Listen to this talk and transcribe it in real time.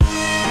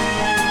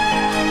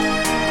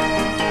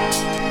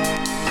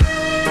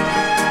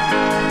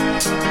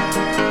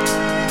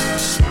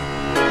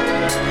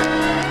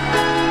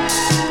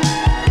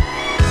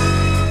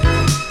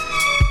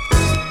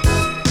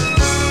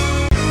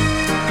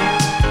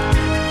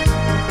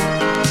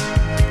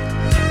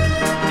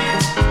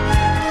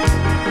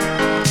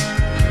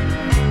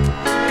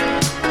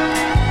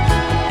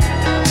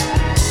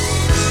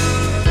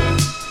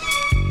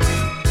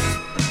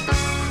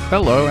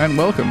Hello and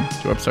welcome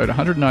to episode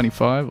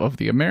 195 of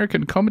the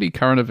American Comedy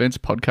Current Events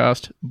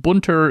podcast,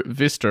 Bunter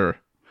Vista.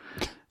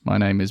 My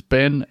name is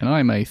Ben, and I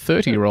am a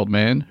 30-year-old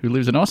man who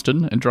lives in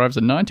Austin and drives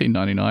a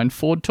 1999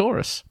 Ford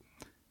Taurus.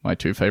 My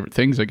two favourite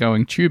things are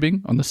going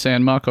tubing on the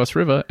San Marcos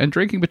River and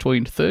drinking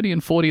between 30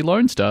 and 40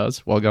 Lone Stars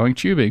while going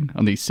tubing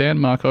on the San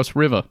Marcos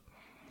River.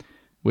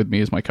 With me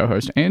is my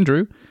co-host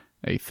Andrew,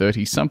 a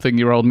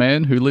 30-something-year-old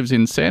man who lives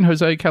in San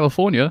Jose,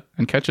 California,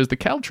 and catches the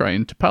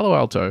Caltrain to Palo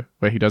Alto,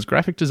 where he does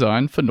graphic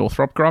design for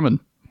Northrop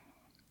Grumman.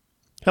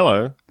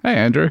 Hello. Hey,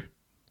 Andrew.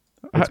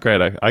 That's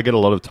great. I get a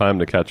lot of time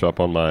to catch up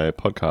on my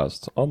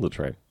podcasts on the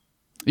train.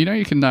 You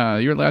know,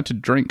 you're allowed to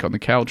drink on the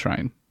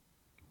Caltrain.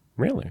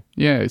 Really?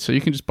 Yeah, so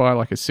you can just buy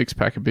like a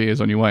 6-pack of beers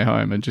on your way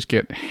home and just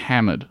get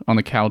hammered on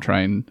the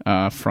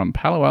Caltrain from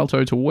Palo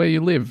Alto to where you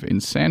live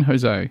in San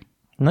Jose.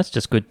 And that's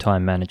just good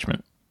time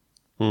management.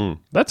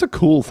 That's a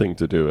cool thing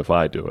to do if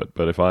I do it,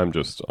 but if I'm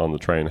just on the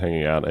train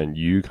hanging out and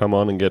you come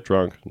on and get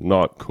drunk,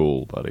 not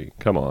cool, buddy.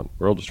 Come on.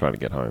 We're all just trying to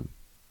get home.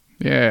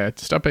 Yeah,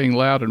 stop being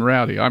loud and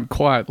rowdy. I'm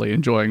quietly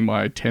enjoying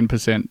my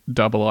 10%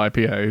 double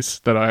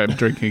IPAs that I am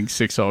drinking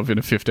 6 of in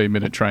a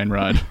 15-minute train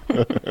ride.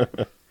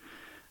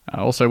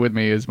 Also with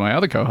me is my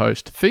other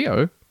co-host,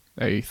 Theo,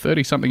 a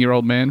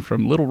 30-something-year-old man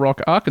from Little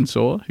Rock,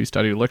 Arkansas, who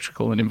studied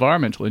electrical and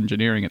environmental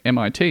engineering at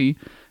MIT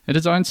and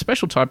designed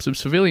special types of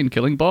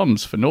civilian-killing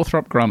bombs for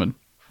Northrop Grumman.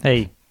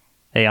 Hey,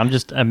 I'm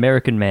just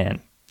American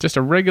man. Just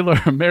a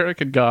regular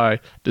American guy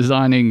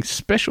designing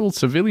special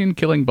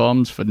civilian-killing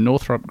bombs for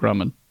Northrop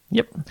Grumman.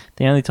 Yep.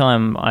 The only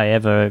time I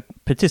ever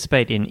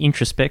participate in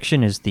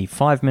introspection is the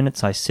 5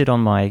 minutes I sit on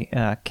my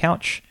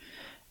couch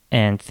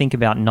and think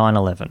about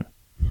 9/11.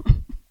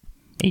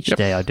 Each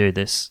day I do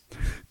this.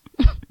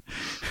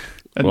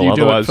 And well, you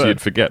do otherwise it you'd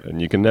forget, and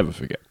you can never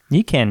forget.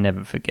 You can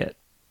never forget.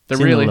 The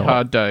really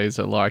hard days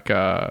are like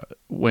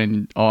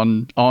when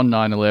on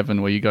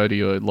 9/11 where you go to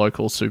your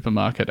local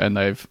supermarket and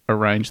they've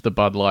arranged the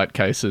Bud Light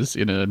cases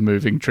in a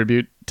moving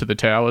tribute to the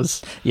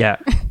towers. Yeah.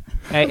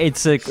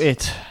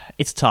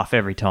 It's tough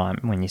every time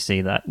when you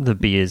see that. The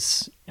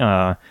beers in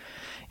a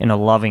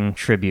loving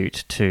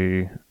tribute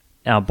to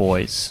our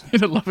boys.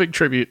 In a loving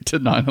tribute to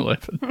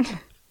 9/11.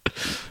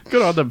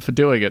 Good on them for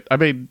doing it. I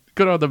mean,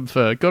 good on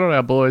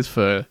our boys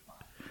for...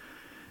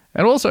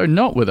 And also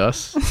not with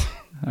us...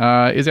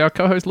 is our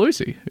co-host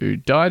Lucy, who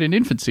died in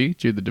infancy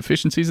due to the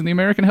deficiencies in the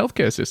American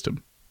healthcare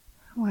system.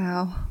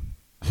 Wow.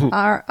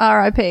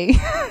 R.I.P.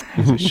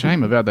 It's a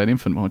shame about that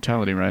infant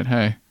mortality rate,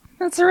 hey?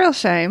 That's a real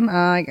shame.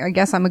 I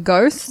guess I'm a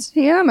ghost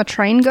here. I'm a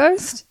train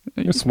ghost.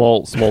 You're a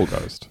small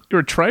ghost.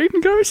 You're a train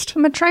ghost?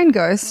 I'm a train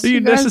ghost. Are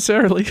you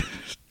necessarily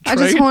I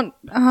just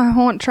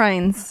haunt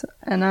trains.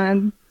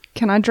 And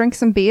can I drink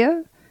some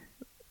beer?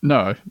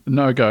 No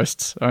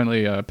ghosts.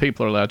 Only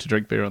people are allowed to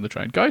drink beer on the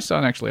train. Ghosts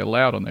aren't actually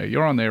allowed on there.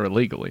 You're on there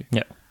illegally.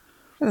 Yeah.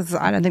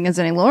 I don't think there's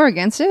any law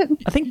against it.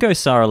 I think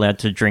ghosts are allowed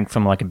to drink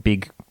from like a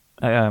big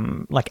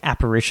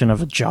apparition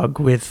of a jug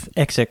with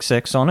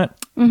XXX on it.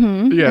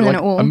 Mm-hmm. Yeah, and like then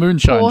it will a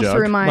moonshine pour jug.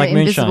 through my Like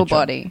invisible moonshine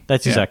body. jug.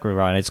 That's exactly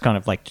right. It's kind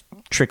of like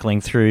trickling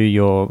through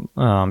your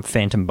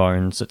phantom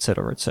bones,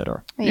 etc.,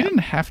 etc. You Yeah. didn't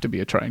have to be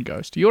a train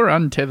ghost. You're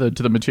untethered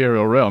to the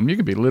material realm. You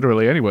could be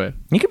literally anywhere.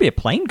 You could be a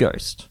plane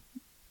ghost.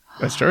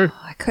 That's true.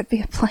 I could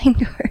be a plane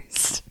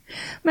ghost.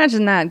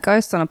 Imagine that.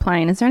 Ghost on a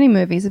plane. Is there any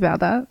movies about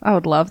that? I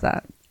would love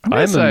that. I'm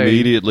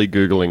immediately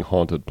Googling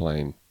haunted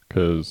plane,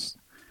 because...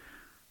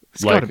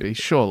 It's got to be,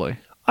 surely.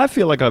 I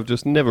feel like I've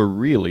just never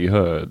really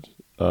heard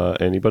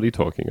anybody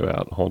talking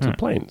about haunted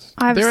planes.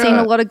 I've seen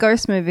a lot of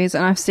ghost movies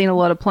and I've seen a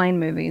lot of plane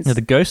movies. Yeah,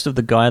 the ghost of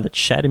the guy that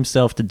shat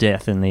himself to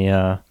death in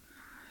the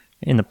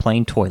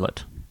plane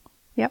toilet.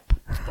 Yep.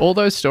 All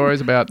those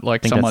stories about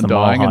like think someone that's the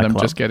Mile dying and High them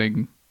Club. just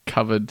getting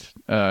covered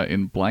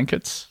in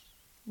blankets.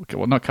 Okay,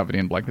 well, not covered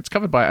in blankets.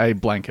 Covered by a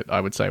blanket,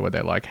 I would say, where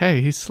they're like,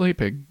 hey, he's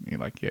sleeping. You're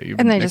like, yeah, you're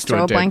And they next just to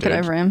throw a dead blanket dude.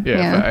 over him. Yeah,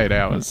 Yeah. for 8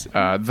 hours.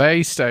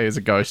 They stay as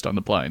a ghost on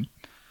the plane.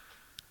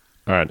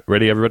 All right,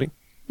 ready, everybody?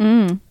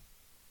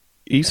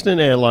 Eastern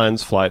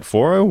Airlines Flight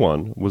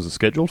 401 was a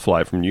scheduled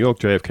flight from New York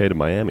JFK to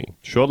Miami.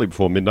 Shortly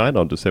before midnight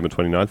on December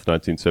 29th,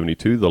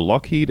 1972, the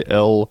Lockheed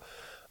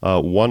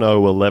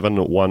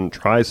L-10111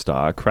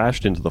 TriStar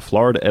crashed into the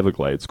Florida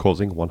Everglades,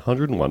 causing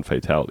 101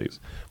 fatalities.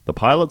 The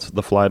pilots,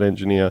 the flight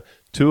engineer,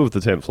 2 of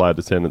the 10 flight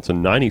attendants,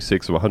 and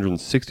 96 of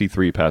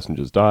 163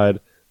 passengers died.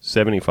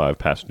 75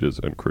 passengers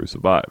and crew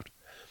survived.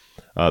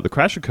 The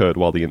crash occurred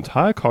while the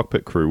entire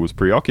cockpit crew was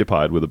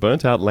preoccupied with a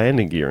burnt-out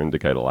landing gear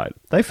indicator light.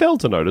 They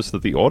failed to notice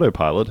that the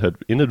autopilot had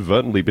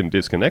inadvertently been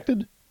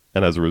disconnected,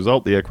 and as a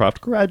result, the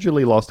aircraft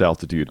gradually lost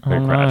altitude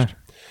and crashed.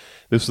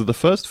 This was the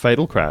first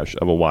fatal crash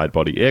of a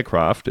wide-body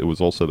aircraft. It was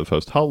also the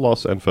first hull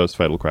loss and first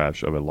fatal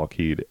crash of a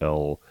Lockheed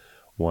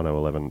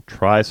L-1011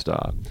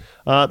 TriStar.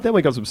 Then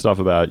we got some stuff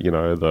about,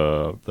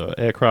 the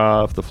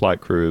aircraft, the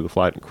flight crew, the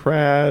flight and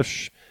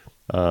crash,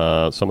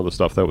 some of the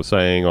stuff they were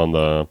saying on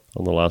the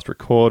last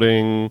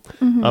recording.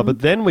 But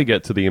then we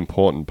get to the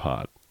important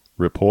part,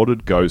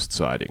 reported ghost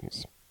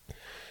sightings.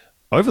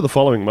 Over the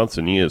following months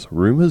and years,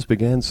 rumors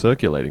began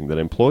circulating that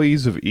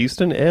employees of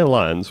Eastern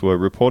Airlines were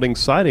reporting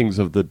sightings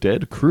of the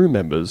dead crew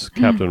members,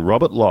 Captain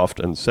Robert Loft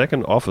and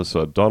Second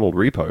Officer Donald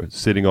Repo,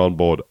 sitting on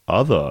board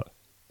other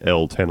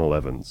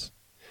L-1011s.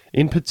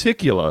 In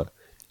particular,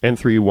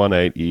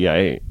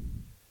 N318EA.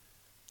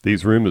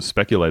 These rumors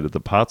speculated that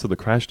parts of the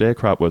crashed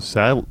aircraft were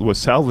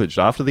salvaged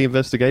after the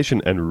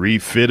investigation and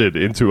refitted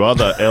into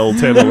other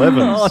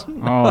L-1011s.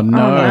 Oh, no.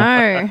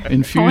 No.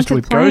 Infused Haunted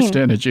with plane. ghost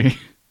energy.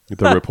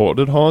 The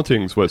reported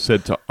hauntings were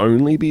said to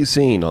only be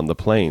seen on the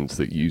planes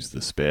that use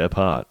the spare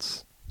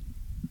parts.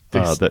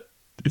 This That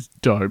is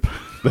dope.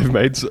 they've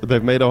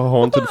made a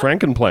haunted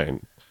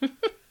Frankenplane.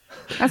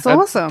 That's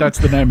awesome. That's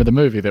the name of the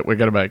movie that we're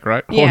going to make,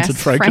 right? yes, Haunted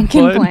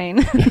Frankenplane.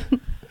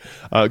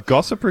 Frankenplane.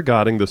 Gossip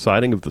regarding the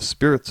sighting of the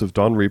spirits of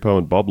Don Repo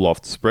and Bob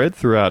Loft spread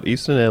throughout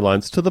Eastern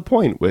Airlines to the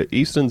point where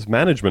Eastern's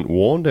management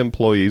warned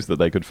employees that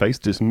they could face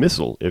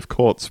dismissal if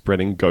caught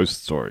spreading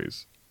ghost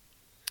stories.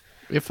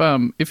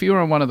 If you were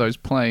on one of those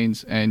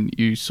planes and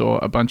you saw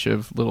a bunch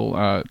of little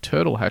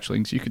turtle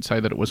hatchlings, you could say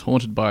that it was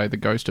haunted by the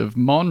ghost of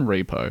Mon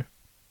Repo.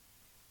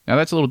 Now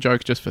that's a little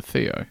joke just for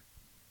Theo.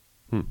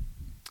 Theo,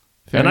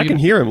 And I can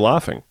hear him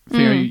laughing.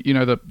 Theo, you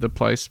know the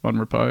place Mon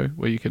Repo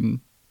where you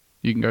can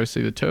go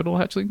see the turtle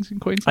hatchlings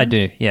in Queensland? I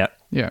do, yeah.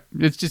 Yeah,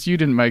 it's just you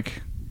didn't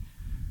make.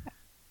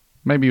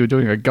 Maybe you were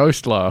doing a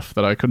ghost laugh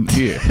that I couldn't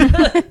hear.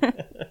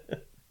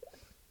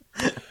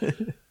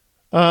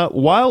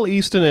 While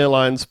Eastern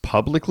Airlines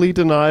publicly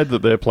denied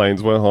that their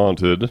planes were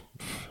haunted,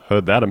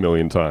 heard that a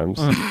million times.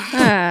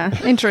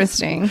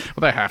 Interesting.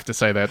 Well, they have to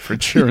say that for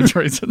insurance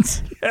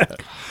reasons.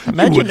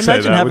 Imagine say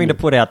that, having wouldn't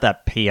to put out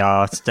that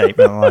PR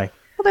statement like,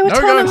 Well, they were No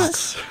telling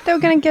ghosts. us they were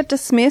going to get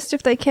dismissed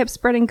if they kept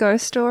spreading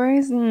ghost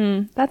stories.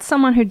 That's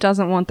someone who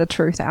doesn't want the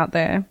truth out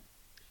there.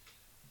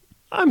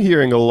 I'm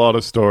hearing a lot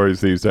of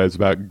stories these days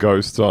about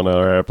ghosts on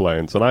our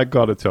airplanes, and I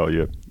gotta tell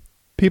you,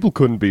 people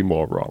couldn't be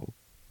more wrong.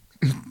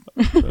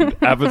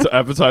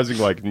 Advertising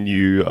like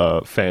new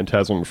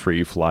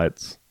phantasm-free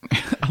flights.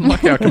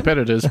 Unlike our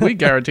competitors, we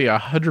guarantee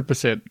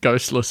 100%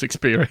 ghostless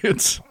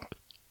experience.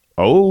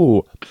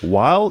 Oh,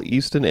 while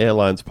Eastern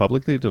Airlines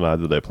publicly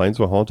denied that their planes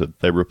were haunted,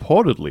 they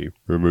reportedly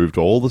removed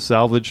all the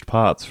salvaged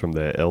parts from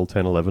their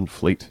L-1011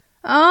 fleet.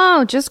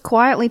 Oh, just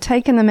quietly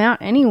taking them out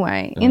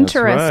anyway. That's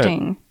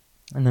Interesting.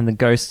 and then the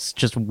ghosts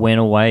just went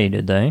away,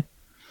 did they?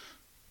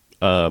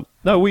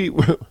 No,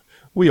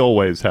 we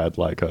always had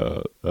like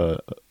an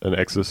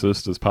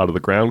exorcist as part of the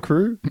ground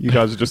crew. You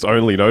guys are just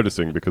only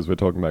noticing because we're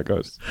talking about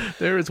ghosts.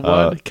 There is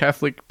one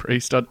Catholic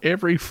priest on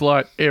every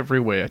flight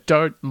everywhere.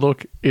 Don't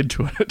look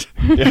into it.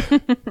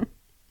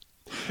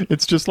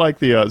 It's just like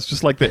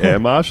the air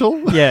marshal.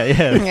 Yeah.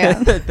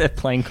 Yeah. They're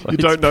plain clothes. You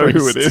don't know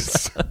who it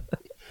priests. is.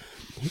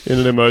 In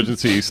an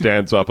emergency, he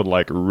stands up and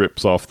like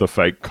rips off the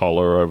fake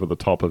collar over the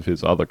top of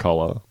his other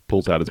collar,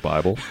 pulls out his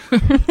Bible.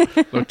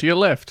 Look to your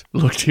left.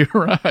 Look to your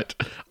right.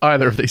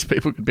 Either of these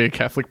people could be a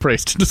Catholic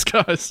priest in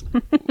disguise.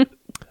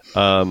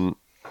 And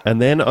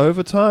then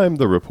over time,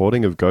 the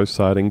reporting of ghost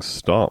sightings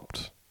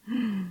stopped.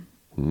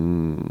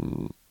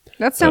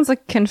 That sounds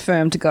like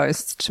confirmed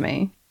ghosts to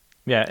me.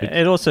 Yeah,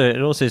 it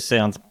also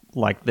sounds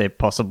like they're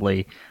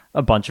possibly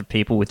a bunch of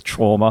people with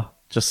trauma,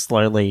 just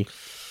slowly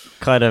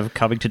kind of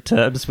coming to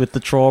terms with the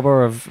trauma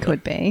of.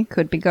 Could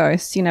be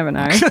ghosts. You never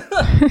know.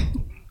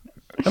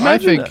 I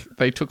think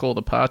they took all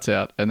the parts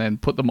out and then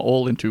put them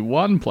all into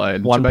one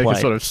plane One to make a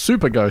plane. sort of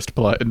super ghost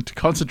plane to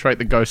concentrate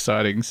the ghost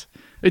sightings.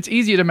 It's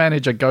easier to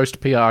manage a ghost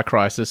PR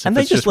crisis And if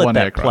they it's just just let one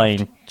that aircraft.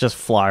 plane just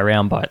fly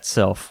around by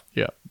itself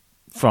Yeah.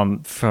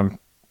 from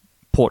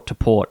port to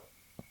port,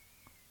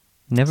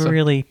 never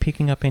really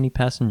picking up any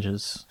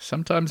passengers.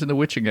 Sometimes in the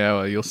witching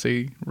hour, you'll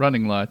see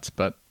running lights,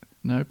 but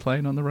no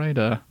plane on the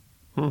radar.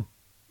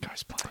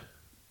 Ghost plane.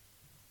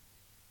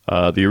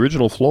 The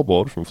original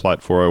floorboard from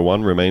Flight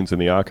 401 remains in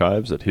the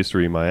archives at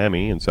History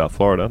Miami in South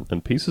Florida,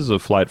 and pieces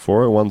of Flight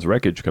 401's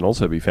wreckage can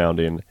also be found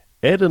in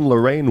Ed and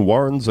Lorraine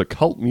Warren's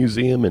Occult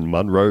Museum in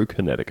Monroe,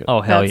 Connecticut.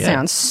 Oh hell That yeah!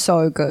 sounds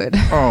so good.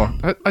 Oh,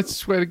 I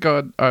swear to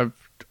God, I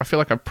feel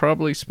like I've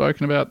probably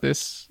spoken about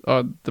this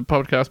on the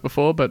podcast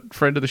before, but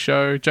friend of the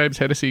show, James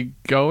Hennessy,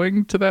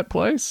 going to that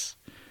place?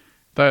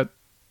 The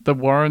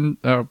Warren,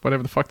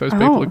 whatever the fuck those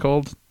people are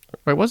called.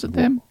 Wait, was it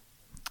them?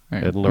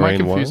 Hang on. Ed and Am I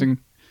Lorraine Warren? confusing?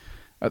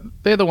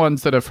 They're the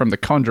ones that are from The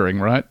Conjuring,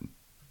 right?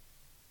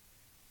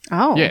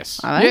 Oh,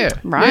 Yes. are they? Yeah.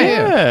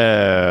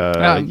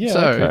 Right. Yeah, So-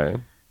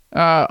 okay.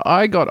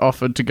 I got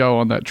offered to go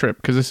on that trip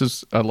because this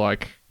is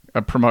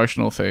a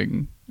promotional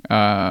thing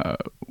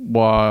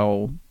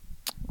while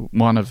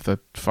one of the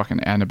fucking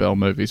Annabelle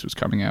movies was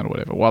coming out or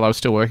whatever, while I was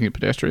still working at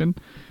Pedestrian.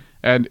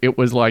 And it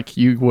was like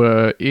you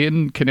were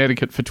in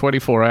Connecticut for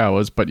 24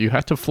 hours, but you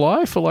had to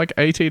fly for like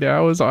 18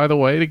 hours either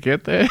way to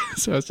get there.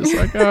 So I was just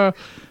like, that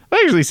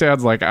actually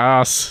sounds like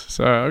ass.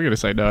 So I'm going to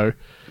say no.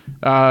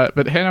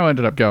 But Hanno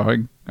ended up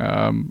going.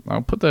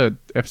 I'll put the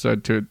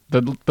episode to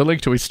the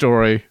link to his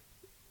story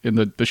in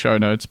the show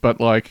notes. But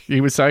like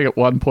he was saying at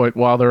one point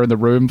while they're in the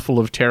room full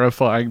of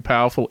terrifying,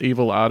 powerful,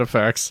 evil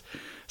artifacts,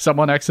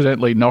 someone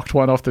accidentally knocked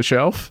one off the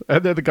shelf,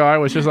 and then the guy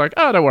was just like,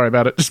 "Oh, don't worry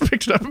about it." Just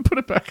picked it up and put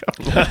it back up.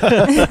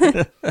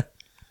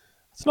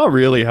 It's not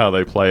really how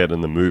they play it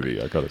in the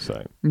movie, I gotta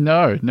say.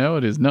 No,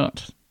 it is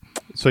not.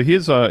 So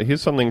here's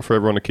something for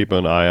everyone to keep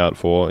an eye out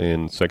for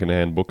in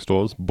secondhand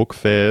bookstores, book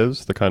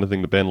fairs, the kind of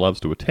thing that Ben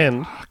loves to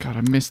attend. Oh, God,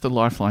 I miss the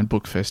Lifeline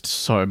Book Fest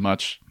so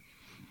much.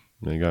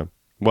 There you go.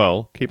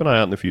 Well, keep an eye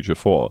out in the future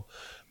for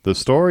the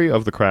story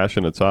of the crash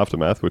and its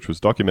aftermath, which was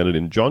documented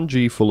in John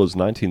G. Fuller's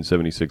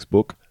 1976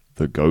 book,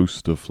 The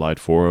Ghost of Flight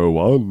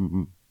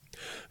 401.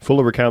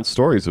 Fuller recounts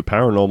stories of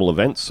paranormal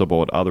events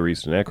aboard other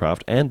Eastern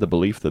aircraft and the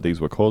belief that these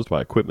were caused by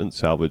equipment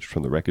salvaged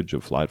from the wreckage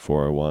of Flight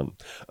 401.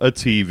 A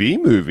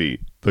TV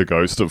movie, The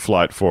Ghost of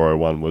Flight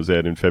 401, was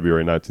aired in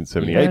February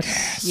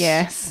 1978.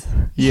 Yes.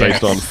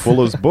 Based on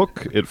Fuller's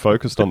book, it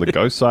focused on the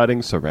ghost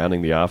sightings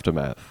surrounding the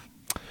aftermath.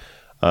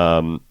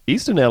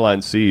 Eastern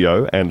Airlines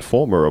CEO and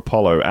former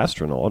Apollo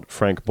astronaut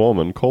Frank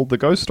Borman called the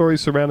ghost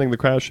stories surrounding the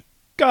crash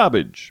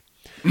garbage.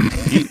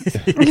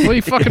 Well,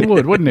 he fucking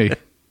would, wouldn't he?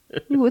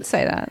 You would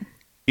say that.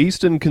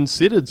 Eastern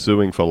considered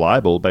suing for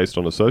libel based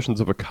on assertions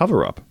of a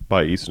cover-up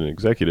by Eastern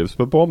executives,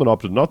 but Borman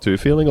opted not to,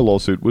 feeling a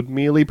lawsuit would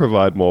merely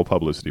provide more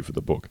publicity for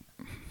the book.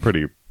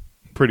 Pretty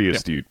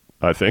astute,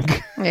 I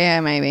think.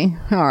 Yeah, maybe.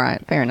 All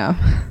right, fair enough.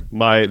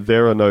 My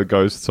 "There are no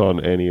ghosts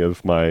on any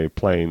of my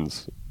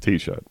planes"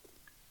 t-shirt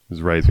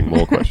is raising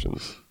more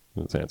questions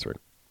than it's answering.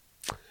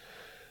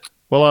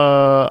 Well,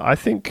 I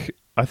think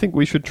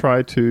we should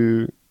try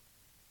to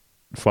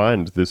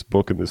find this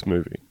book and this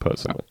movie,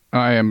 personally.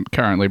 I am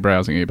currently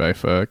browsing eBay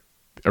for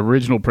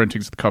original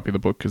printings of the copy of the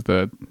book because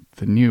the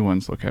new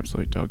ones look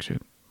absolute dog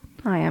shit.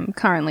 I am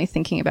currently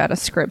thinking about a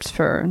script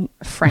for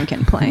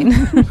Frankenplane.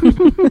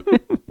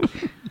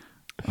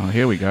 Oh,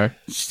 here we go.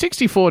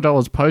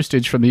 $64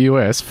 postage from the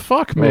US.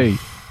 Fuck me.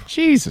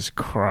 Jesus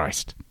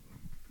Christ.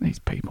 These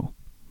people.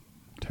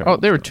 Terrible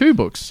There are stuff. two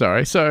books,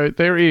 sorry. So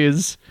there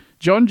is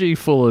John G.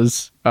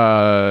 Fuller's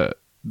The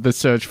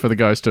Search for the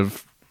Ghost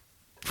of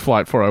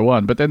Flight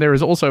 401, but then there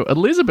is also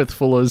Elizabeth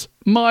Fuller's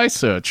My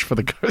Search for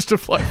the Ghost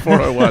of Flight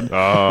 401. So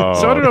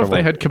I don't know if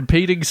they had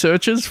competing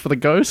searches for the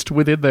ghost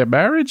within their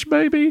marriage,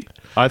 maybe?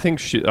 I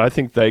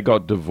think they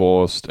got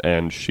divorced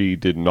and she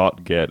did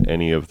not get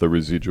any of the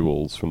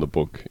residuals from the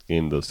book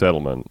in the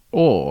settlement.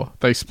 Or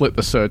they split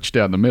the search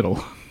down the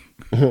middle.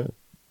 Here's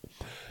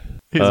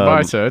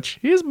my search.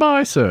 Here's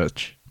my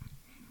search.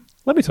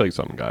 Let me tell you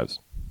something, guys.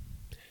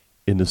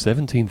 In the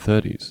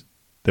 1730s,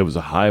 there was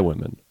a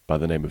highwayman by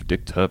the name of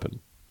Dick Turpin.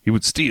 He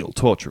would steal,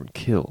 torture, and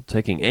kill,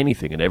 taking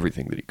anything and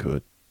everything that he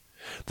could.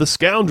 The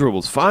scoundrel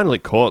was finally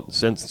caught and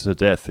sentenced to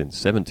death in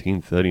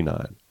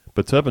 1739,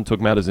 but Turpin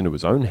took matters into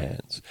his own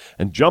hands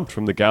and jumped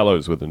from the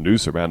gallows with a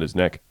noose around his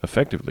neck,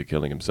 effectively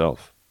killing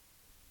himself.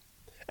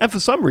 And for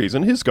some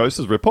reason, his ghost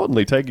is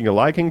reportedly taking a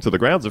liking to the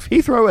grounds of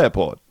Heathrow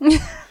Airport.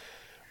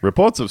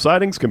 Reports of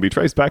sightings can be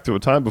traced back to a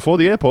time before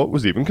the airport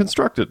was even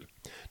constructed.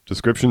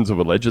 Descriptions of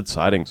alleged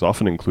sightings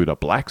often include a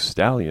black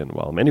stallion,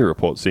 while many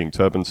report seeing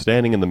Turpin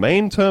standing in the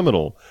main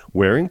terminal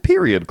wearing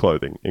period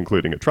clothing,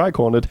 including a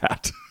tri-cornered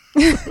hat.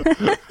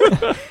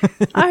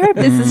 I hope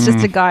this is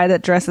just a guy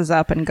that dresses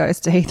up and goes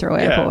to Heathrow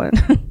Yeah. Airport.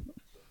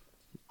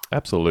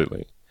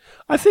 Absolutely.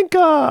 I think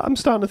I'm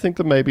starting to think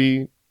that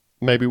maybe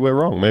we're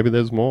wrong. Maybe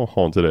there's more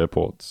haunted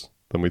airports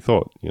than we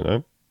thought, you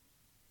know?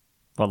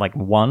 What, like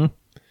one?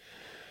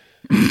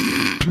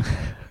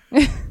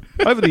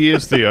 Over the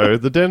years, Theo,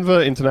 the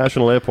Denver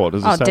International Airport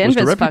has established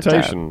a Denver's fucked up.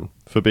 reputation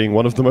for being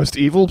one of the most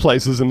evil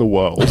places in the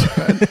world.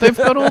 They've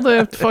got all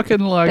their fucking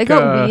like... They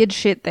got weird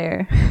shit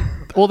there.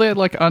 all their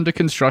like under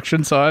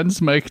construction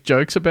signs make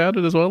jokes about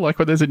it as well. Like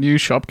when there's a new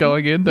shop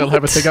going in, they'll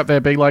have a thing up there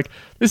being like,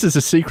 "This is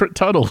a secret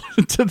tunnel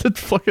to the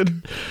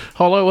fucking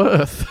hollow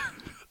earth."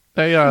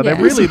 They're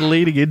really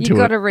leading into You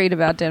got it. to read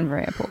about Denver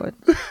Airport.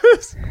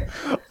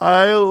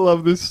 I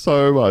love this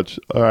so much.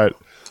 All right.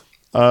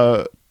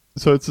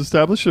 So it's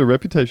established a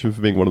reputation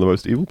for being one of the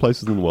most evil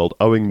places in the world,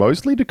 owing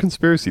mostly to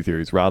conspiracy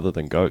theories rather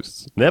than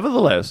ghosts.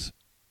 Nevertheless,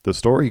 the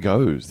story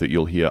goes that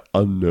you'll hear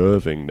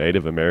unnerving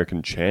Native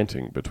American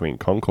chanting between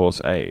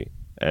Concourse A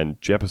and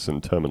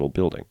Jefferson Terminal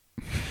Building.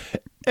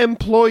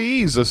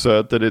 Employees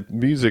assert that it's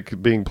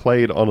music being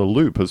played on a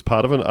loop as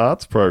part of an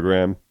arts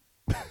program.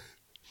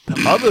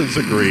 Others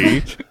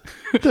agree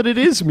that it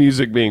is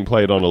music being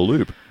played on a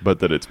loop, but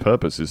that its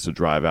purpose is to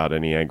drive out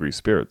any angry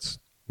spirits.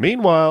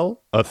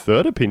 Meanwhile, a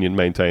third opinion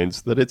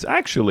maintains that it's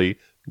actually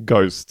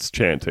ghosts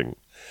chanting.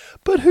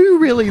 But who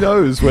really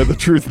knows where the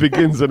truth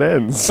begins and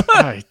ends?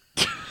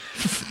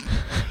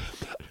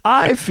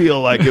 I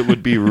feel like it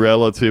would be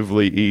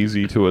relatively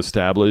easy to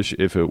establish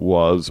if it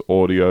was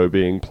audio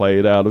being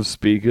played out of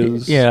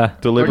speakers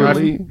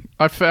deliberately.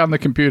 I found the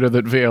computer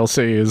that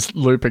VLC is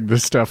looping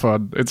this stuff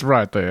on. It's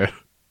right there.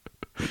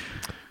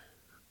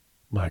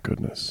 My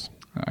goodness.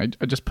 I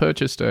just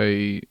purchased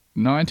a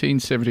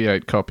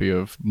 1978 copy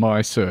of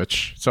My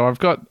Search. So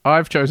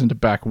I've chosen to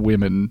back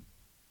women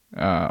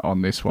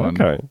on this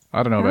one. Okay.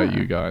 I don't know about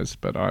you guys,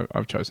 but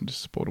I've chosen to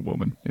support a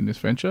woman in this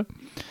venture.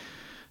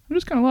 I'm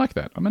just kind of like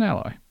that. I'm an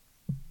ally.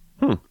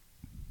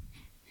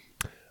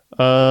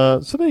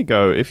 So there you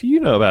go. If you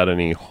know about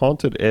any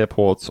haunted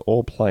airports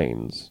or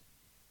planes,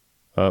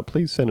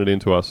 please send it in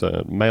to us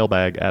at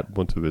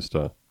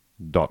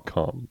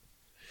mailbag@buntavista.com.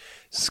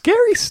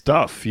 Scary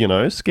stuff,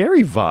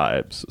 scary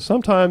vibes.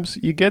 Sometimes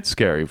you get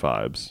scary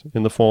vibes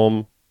in the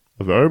form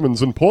of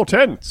omens and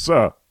portents.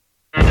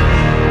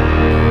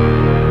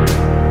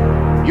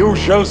 You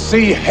shall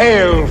see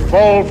hail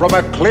fall from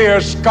a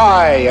clear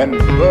sky and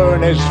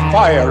burn as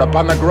fire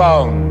upon the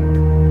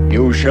ground.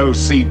 You shall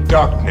see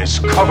darkness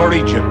cover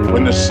Egypt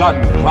when the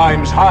sun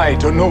climbs high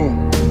to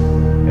noon.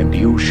 And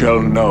you shall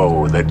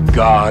know that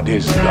God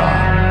is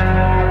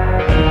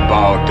God and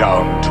bow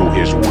down to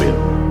his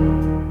will.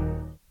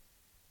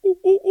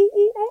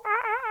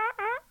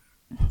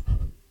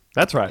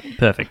 That's right.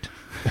 Perfect.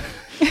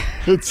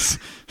 It's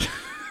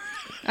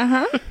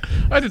I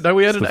didn't know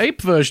we had an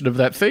ape version of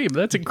that theme.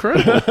 That's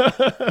incredible.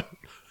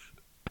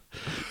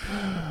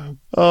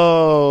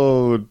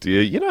 oh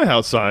dear. You know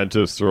how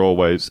scientists are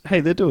always, hey,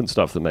 they're doing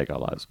stuff that make our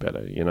lives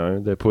better.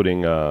 They're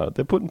putting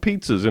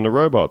pizzas into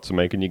robots and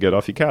making you get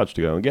off your couch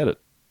to go and get it.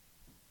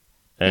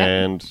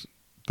 And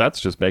that's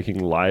just making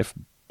life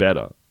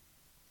better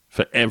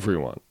for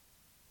everyone.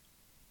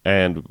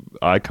 And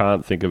I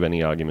can't think of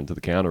any argument to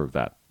the counter of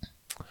that.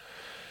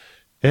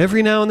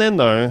 Every now and then,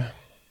 though,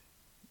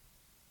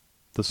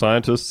 the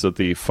scientists at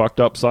the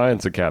Fucked Up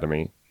Science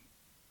Academy,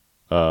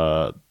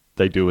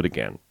 they do it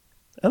again.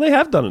 And they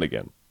have done it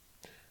again.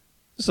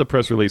 This is a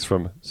press release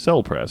from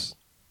Cell Press.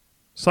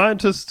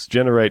 Scientists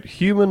generate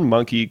human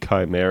monkey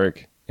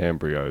chimeric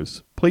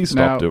embryos. Please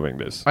stop doing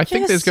this. I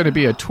think there's going to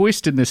be a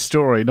twist in this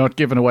story, not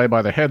given away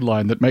by the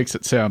headline, that makes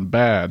it sound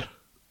bad.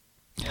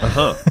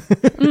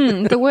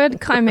 The word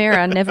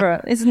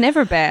chimera is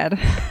never bad.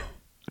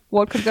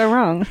 What could go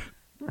wrong?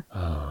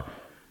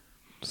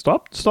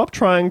 Stop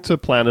trying to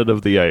Planet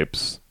of the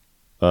Apes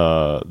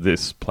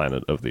this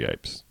Planet of the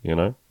Apes,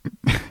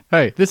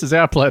 Hey, this is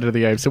our Planet of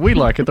the Apes, and we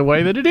like it the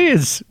way that it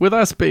is, with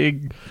us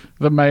being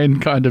the main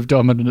kind of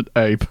dominant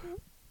ape.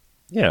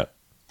 Yeah.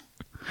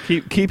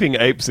 Keeping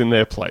apes in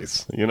their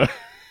place,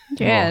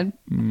 Yeah,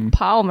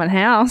 Parliament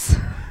House.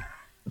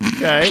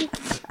 Okay.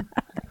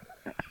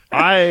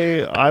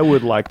 I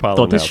would like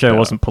Parliament Thought this House show better.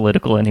 wasn't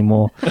political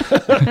anymore.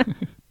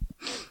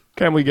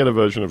 Can we get a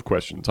version of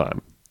Question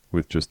Time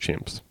with just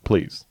chimps,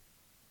 please?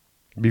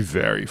 It'd be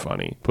very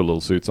funny. Put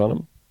little suits on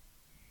them.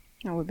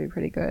 That would be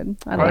pretty good.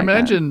 I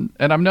imagine,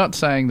 and I'm not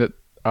saying that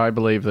I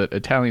believe that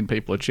Italian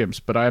people are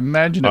chimps, but I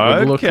imagine it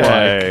would look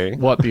like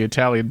what the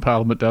Italian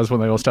parliament does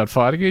when they all start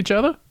fighting each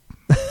other.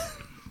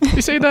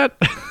 You see that?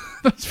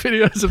 Those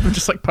videos of them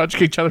just like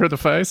punching each other in the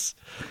face.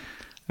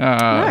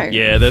 No.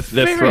 Yeah, they're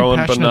throwing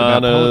passionate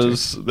about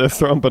bananas. They're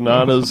throwing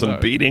bananas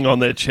and beating on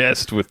their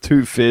chest with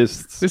two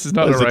fists. This is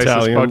not Those a racist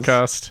Italians.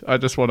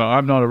 podcast.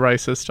 I'm not a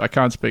racist. I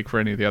can't speak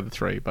for any of the other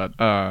three, but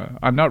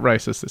I'm not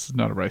racist. This is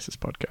not a racist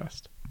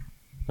podcast.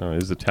 Oh,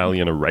 is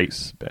Italian a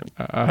race, Ben?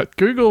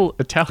 Google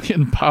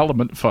Italian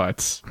parliament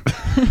fights.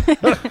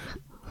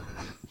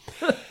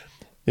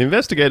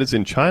 Investigators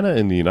in China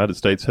and the United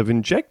States have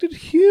injected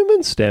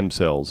human stem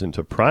cells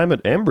into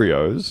primate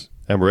embryos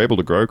and were able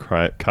to grow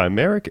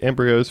chimeric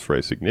embryos for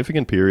a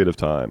significant period of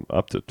time,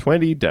 up to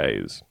 20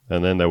 days,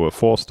 and then they were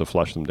forced to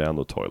flush them down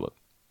the toilet.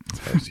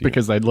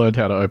 Because they'd learned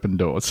how to open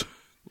doors.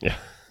 Yeah.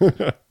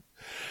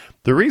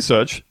 The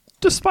research,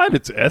 despite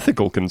its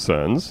ethical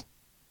concerns,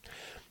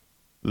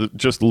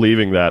 just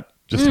leaving that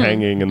just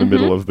hanging in the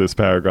middle of this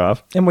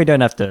paragraph. And we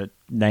don't have to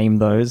name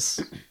those.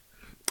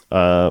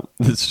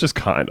 It's just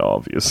kind of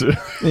obvious.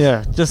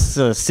 Yeah, just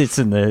sits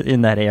in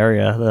that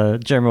area, the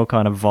general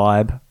kind of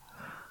vibe.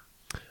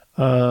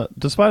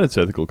 Despite its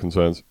ethical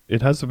concerns,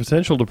 it has the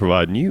potential to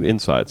provide new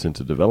insights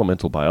into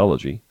developmental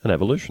biology and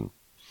evolution.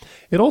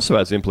 It also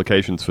has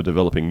implications for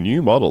developing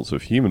new models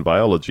of human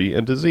biology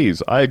and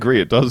disease. I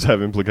agree, it does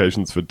have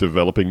implications for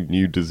developing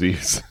new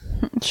disease.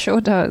 It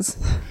sure does.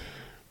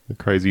 The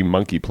crazy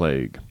monkey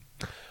plague.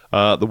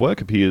 The work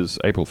appears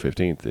April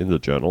 15th in the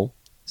journal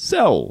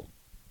Cell.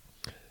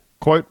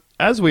 Quote,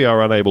 as we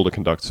are unable to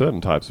conduct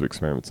certain types of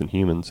experiments in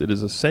humans, it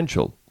is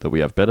essential that we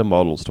have better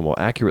models to more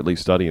accurately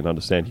study and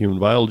understand human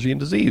biology and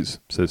disease,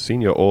 says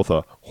senior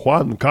author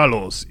Juan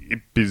Carlos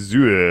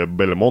Ipizue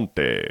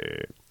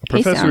Belmonte. A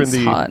professor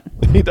sounds hot.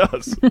 He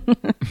does.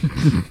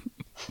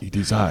 It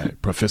is I,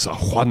 Professor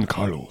Juan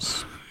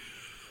Carlos.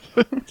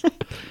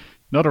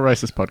 Not a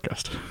racist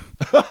podcast.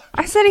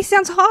 I said he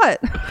sounds hot.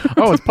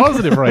 Oh, it's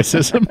positive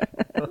racism.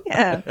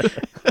 Yeah.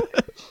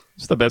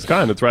 It's the best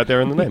kind. It's right there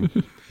in the name.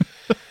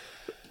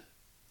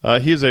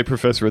 He is a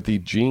professor at the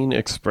Gene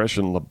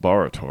Expression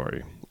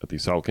Laboratory at the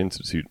Salk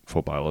Institute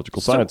for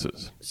Biological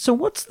Sciences. So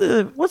what's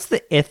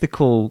the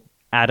ethical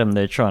atom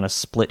they're trying to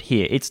split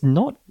here?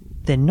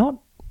 They're not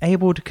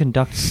able to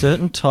conduct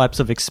certain types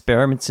of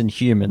experiments in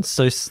humans.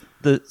 So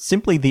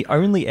simply the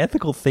only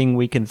ethical thing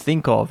we can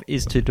think of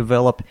is to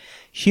develop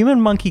human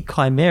monkey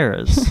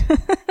chimeras.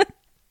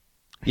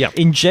 Yeah.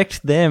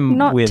 Inject them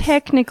Not with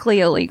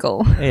technically illegal.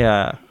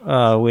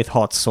 with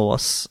hot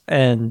sauce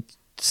and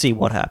see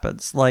what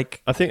happens.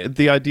 Like, I think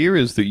the idea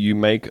is that you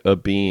make a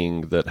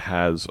being that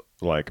has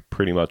like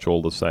pretty much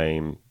all the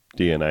same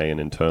DNA and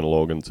internal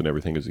organs and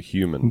everything as a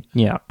human.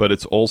 yeah. But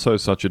it's also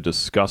such a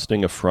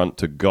disgusting affront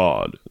to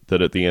God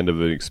that at the end of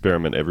the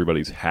experiment,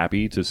 everybody's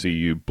happy to see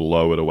you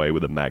blow it away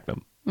with a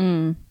magnum.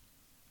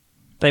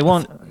 They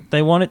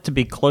want it to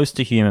be close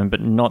to human,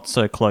 but not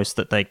so close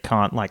that they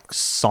can't like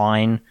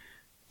sign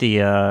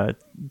the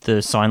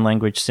sign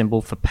language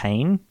symbol for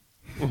pain.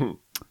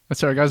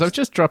 Sorry, guys, I've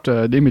just dropped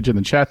an image in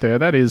the chat there.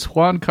 That is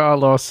Juan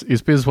Carlos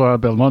Isbizwa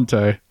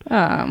Belmonte.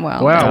 Well.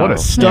 Wow, what Oh, a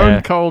stone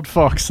yeah. cold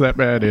fox that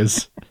man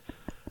is.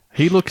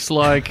 He looks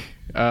like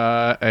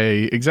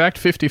a exact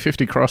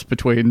 50-50 cross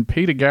between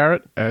Peter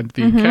Garrett and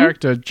the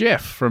character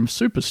Jeff from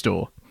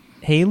Superstore.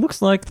 He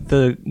looks like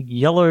the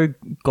yellow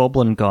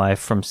goblin guy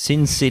from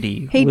Sin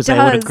City He who was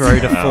able to does. grow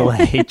to full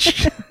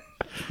age.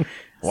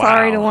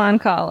 Sorry to Juan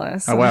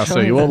Carlos. Oh, wow, I'm so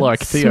sure you he's all a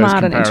like Theo's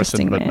smart and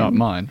comparison, interesting but man. not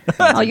mine.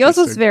 Oh, yours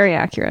was very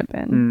accurate,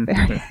 Ben.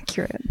 Very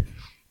accurate.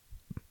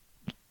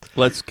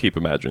 Let's keep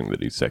imagining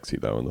that he's sexy,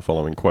 though, in the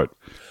following quote.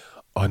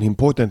 An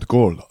important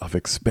goal of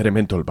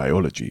experimental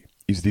biology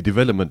is the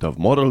development of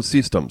model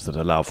systems that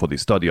allow for the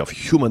study of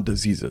human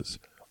diseases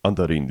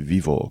under in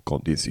vivo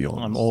conditions.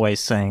 I'm always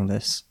saying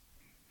this.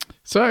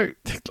 So,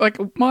 like,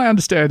 my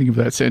understanding of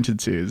that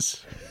sentence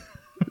is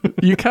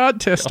you can't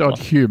test on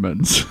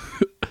humans,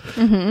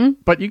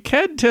 but you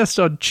can test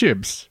on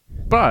chimps.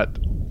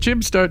 But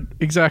chimps don't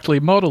exactly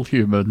model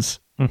humans.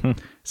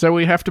 So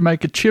we have to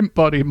make a chimp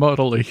body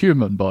model a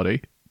human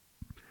body.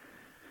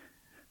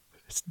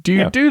 Do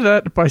you do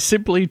that by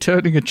simply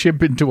turning a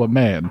chimp into a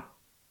man?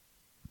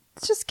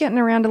 It's just getting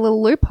around a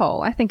little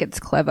loophole. I think it's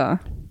clever.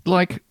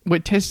 Like, we're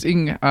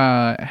testing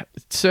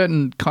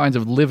certain kinds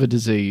of liver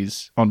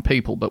disease on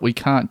people, but we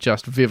can't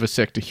just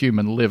vivisect a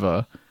human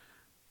liver.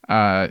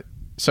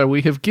 So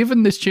we have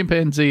given this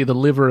chimpanzee the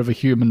liver of a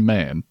human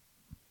man.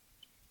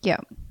 Yeah,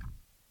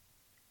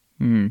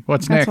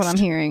 What's that's next? what I'm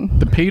hearing.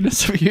 The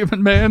penis of a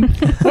human man?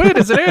 Where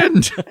does it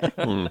end?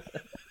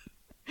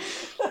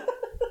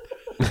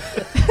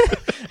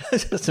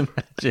 Just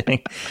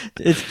imagining.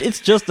 It's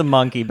just a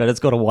monkey, but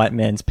it's got a white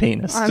man's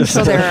penis. I'm Just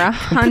sure there are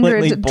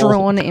completely 100 bald.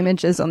 drawn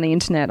images on the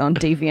internet on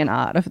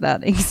DeviantArt of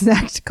that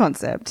exact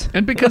concept.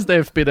 And because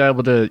they've been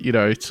able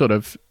to, sort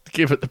of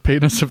give it the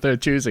penis of their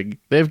choosing,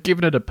 they've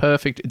given it a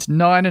perfect, it's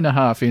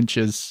 9.5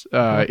 inches.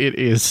 It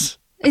is.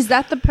 Is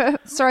that the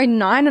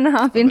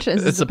 9.5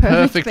 inches? It's is the the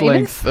perfect penis?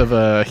 length of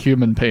a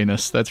human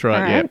penis. That's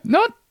right, All yeah.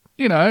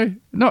 right.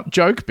 Not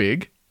joke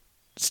big.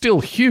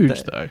 Still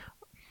huge, though.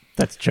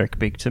 That's joke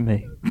big to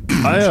me.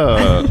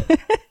 I,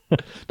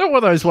 Not one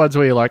of those ones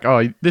where you're like,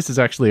 oh, this is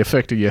actually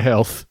affecting your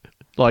health.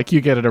 Like,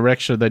 you get an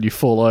erection, then you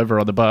fall over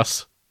on the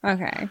bus.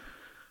 Okay.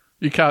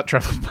 You can't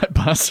travel by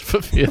bus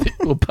for fear that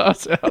you'll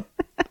pass out.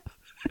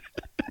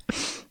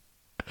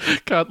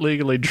 Can't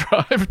legally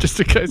drive just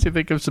in case you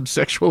think of some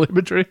sexual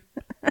imagery.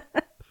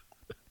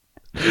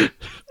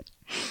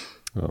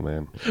 oh,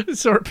 man.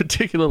 Saw a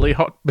particularly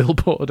hot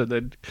billboard and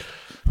then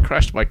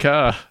crashed my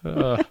car.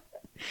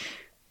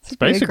 It's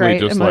basically a great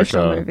just like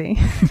emotional a- movie.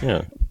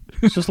 Yeah.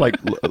 It's just like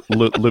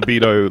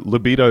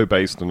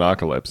libido-based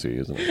narcolepsy,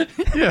 isn't it?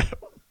 Yeah.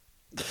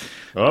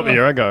 Oh,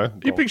 here I go.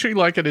 You're picturing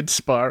like an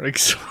inspiring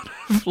sort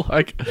of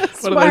like one of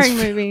Inspiring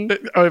those movie.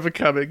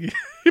 overcoming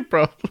your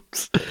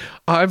problems.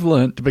 I've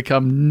learned to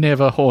become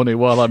never horny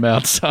while I'm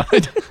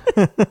outside.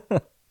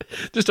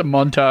 Just a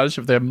montage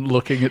of them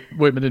looking at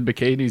women in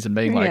bikinis and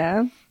being like,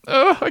 Yeah.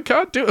 oh, I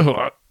can't do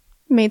it.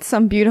 Meets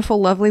some beautiful,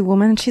 lovely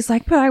woman, and she's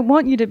like, "But I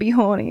want you to be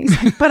horny."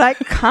 He's like, "But I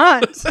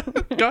can't."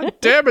 God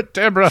damn it,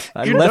 Deborah.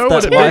 I You know left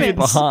what that it wife means.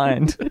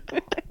 behind.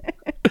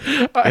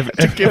 I have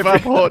to give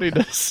up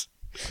horniness.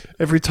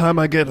 Every time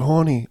I get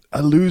horny,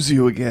 I lose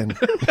you again.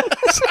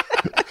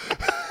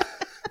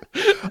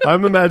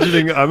 I'm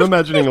imagining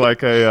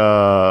like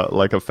a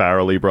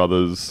Farrelly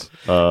Brothers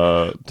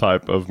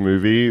type of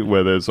movie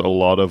where there's a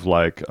lot of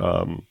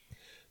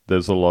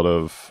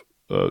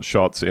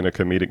shots in a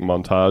comedic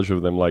montage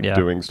of them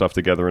doing stuff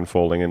together and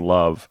falling in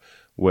love.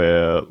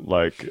 Where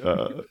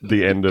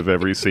the end of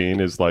every scene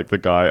is like the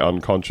guy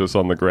unconscious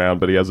on the ground,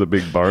 but he has a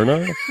big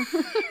boner.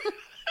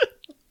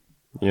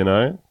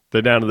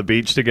 They're down at the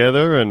beach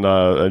together,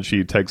 and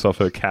she takes off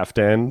her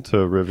caftan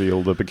to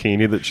reveal the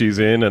bikini that she's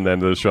in, and then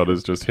the shot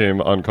is just him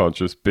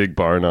unconscious, big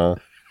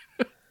boner.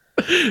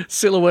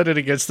 Silhouetted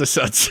against the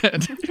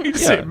sunset. You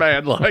see a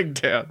man lying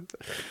down.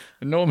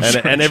 Enormous.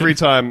 And every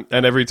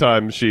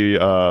time she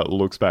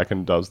looks back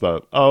and does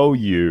that, oh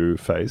you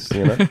face,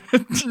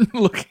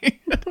 looking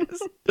at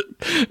his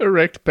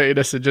erect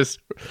penis and just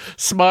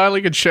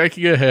smiling and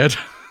shaking her head.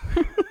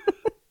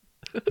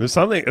 There's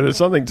something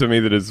to me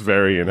that is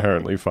very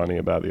inherently funny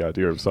about the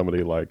idea of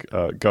somebody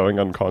going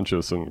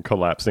unconscious and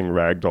collapsing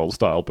ragdoll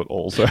style, but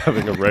also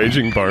having a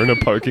raging boner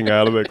poking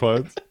out of their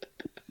clothes.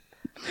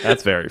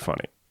 That's very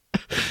funny.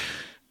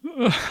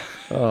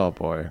 Oh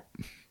boy.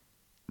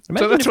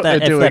 Imagine that's if what that,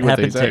 they're if doing that with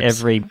happened these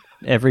to apes.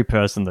 every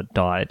person that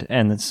died,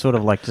 and it's sort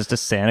of like just a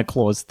Santa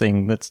Claus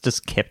thing that's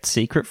just kept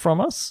secret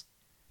from us.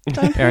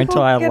 Don't Their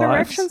people entire get lives.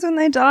 erections when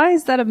they die?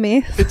 Is that a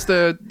myth? It's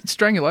the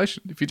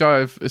strangulation. If you die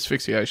of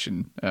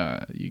asphyxiation,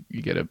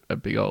 you get a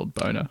big old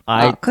boner.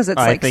 Because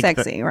it's I like think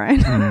sexy, right?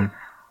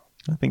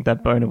 I think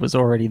that boner was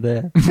already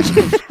there.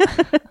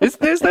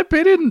 There's that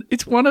bit in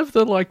it's one of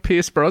the like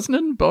Pierce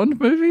Brosnan Bond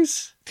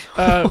movies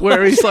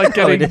where he's like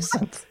No, it getting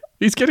isn't.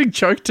 he's getting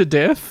choked to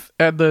death,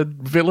 and the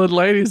villain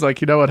lady's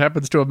like, you know what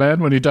happens to a man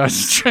when he dies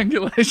of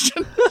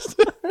strangulation?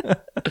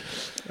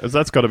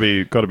 That's got to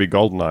be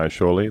Goldeneye,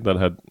 surely. That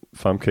had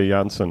Famke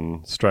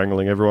Janssen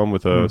strangling everyone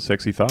with her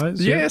sexy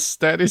thighs. yeah? Yes,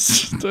 that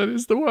is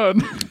the one.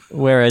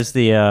 Whereas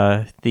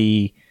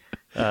the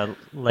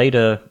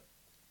later,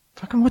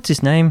 fucking what's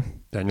his name?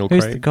 Daniel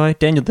Who's Craig. the guy?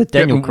 Daniel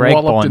Getting Craig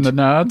walloped Bond in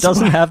the nards.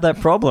 doesn't have that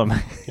problem.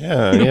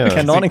 Yeah.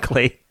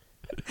 Canonically,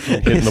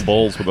 Hitting the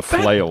balls with a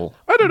flail.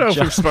 I don't know if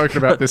we've spoken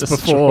about this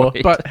before,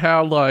 destroyed. but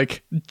how,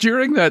 like,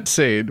 during that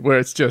scene where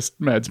it's just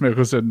Mads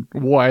Mikkelsen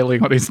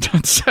wailing on his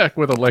nutsack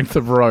with a length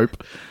of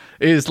rope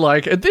is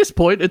like, at this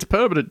point, it's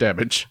permanent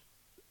damage.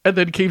 And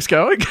then keeps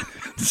going.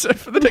 So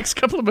for the next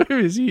couple of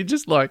movies, you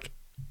just like...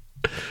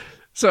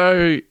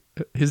 So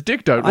his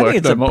dick don't I work think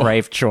it's no a more.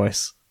 brave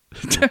choice.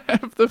 To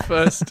have the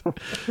first...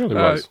 Really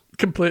was.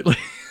 completely...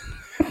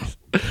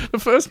 the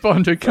first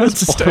Bond who can't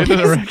sustain an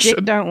His erection.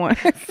 dick don't work.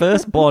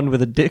 First Bond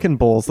with a dick and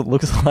balls that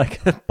looks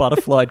like a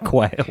butterflied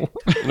quail.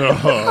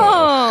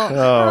 Oh,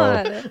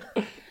 God.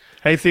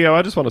 Hey Theo,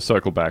 I just want to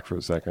circle back for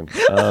a second.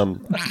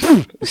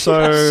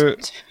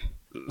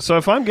 So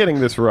if I'm getting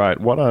this right,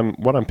 what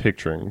I'm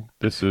picturing,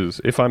 this is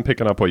if I'm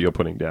picking up what you're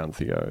putting down,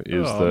 Theo,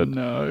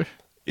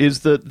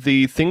 is that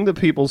the thing that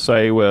people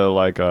say where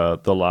like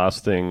the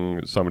last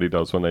thing somebody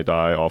does when they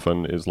die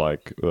often is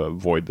like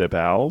void their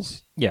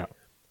bowels. Yeah.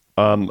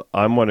 I'm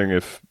wondering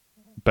if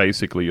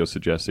basically you're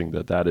suggesting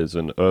that is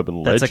an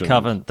urban legend. That's a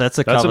cover. That's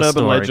a That's cover an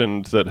urban story.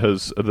 legend that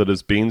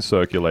has been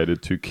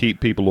circulated to keep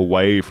people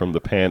away from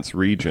the pants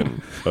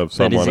region of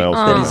someone else.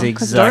 That is Oh, 'cause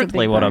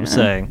exactly don't- what I'm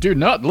saying. Do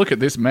not look at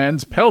this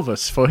man's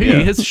pelvis, for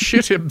he has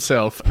shit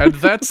himself, and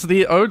that's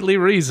the only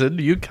reason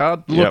you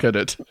can't look Yep. at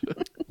it.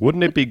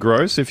 Wouldn't it be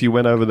gross if you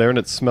went over there and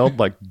it smelled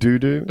like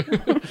doo-doo?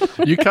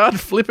 You can't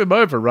flip him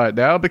over right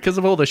now because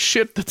of all the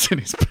shit that's in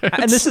his pants.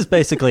 And this is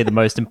basically the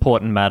most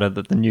important matter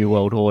that the New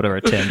World Order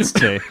attends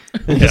to.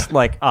 They're just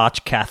like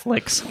arch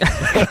Catholics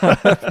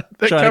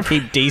trying to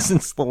keep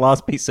decency, the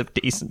last piece of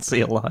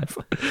decency alive.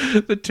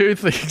 The two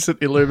things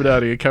that the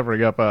Illuminati are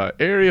covering up are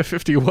Area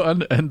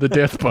 51 and the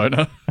death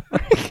boner.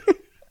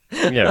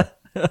 Yeah.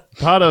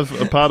 Part of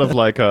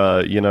like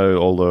all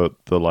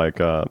the like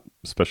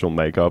special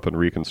makeup and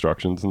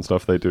reconstructions and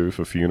stuff they do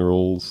for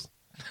funerals,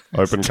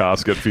 open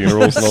casket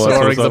funerals and all that sort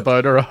of Sawing the stuff.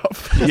 boner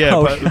off. Yeah,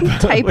 Oh,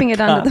 but Taping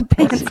it under the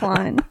pants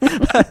line.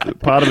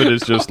 part of it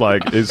is just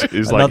like is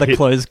Another like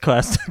closed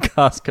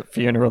casket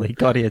funeral. He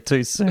got here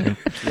too soon.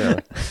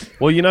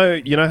 well, you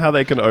know how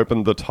they can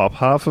open the top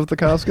half of the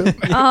casket?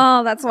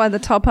 Oh, that's why the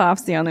top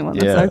half's the only one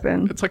that's Yeah.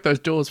 open. It's like those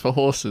doors for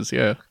horses,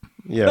 yeah.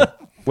 Yeah.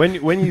 When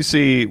you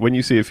see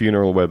a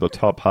funeral where the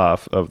top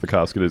half of the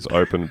casket is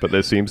open, but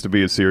there seems to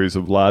be a series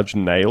of large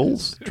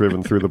nails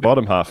driven through the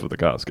bottom half of the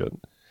casket,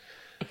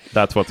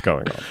 that's what's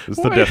going on.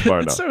 It's the death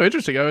boner. It's so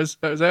interesting. I was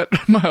at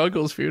my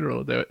uncle's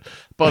funeral. The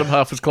bottom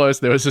half was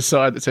closed. There was a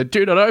sign that said,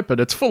 "Do not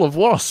open. It's full of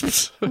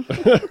wasps."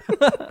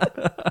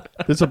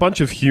 There's a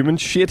bunch of human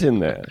shit in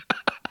there.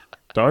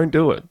 Don't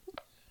do it.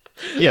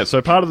 Yeah,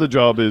 so part of the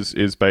job is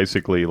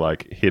basically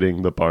like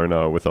hitting the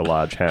boner with a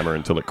large hammer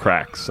until it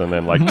cracks and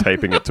then like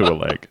taping it to a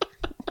leg.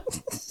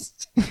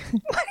 Why do you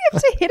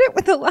have to hit it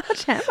with a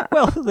large hammer?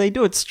 Well, they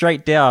do it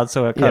straight down,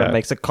 so it kind Yeah. of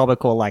makes a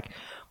comical like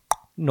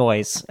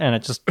noise, and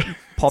it just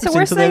pops So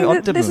we're into saying the that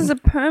abdomen. this is a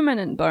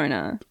permanent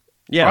boner.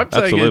 Yeah, I'm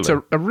saying absolutely. it's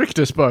a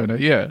rictus boner,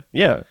 yeah.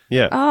 yeah.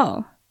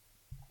 Oh,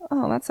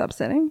 that's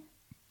upsetting.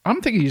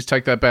 I'm thinking you just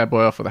take that bad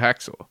boy off with a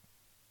hacksaw.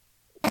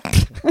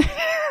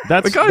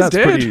 That's The guy's that's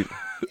dead. pretty.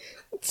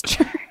 It's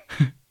true.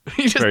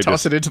 You just Very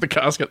toss it into the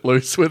casket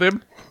loose with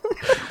him.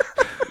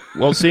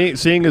 Well,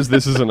 seeing as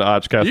this is an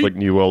arch Catholic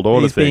New World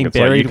Order He's thing, being it's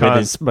like you buried with can't.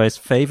 his most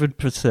favored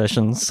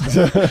possessions.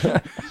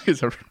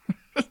 He's a...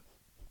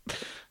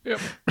 Yep.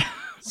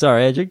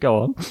 Sorry, Edgy,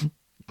 go on.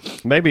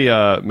 Maybe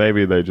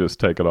they just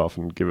take it off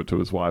and give it to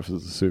his wife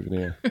as a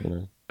souvenir. You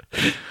know?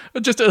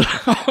 Just a...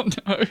 Oh,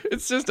 no.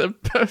 It's just a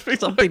perfect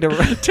Something to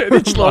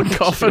 10-inch long remind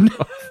coffin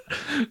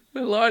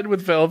lined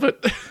with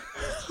velvet.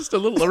 Just a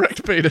little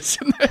erect penis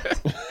in there.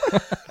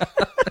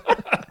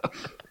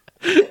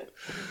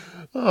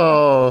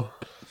 Oh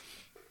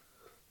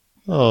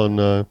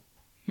no.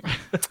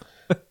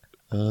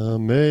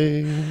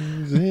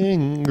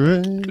 Amazing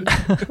grace.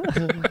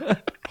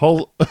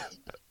 Whole.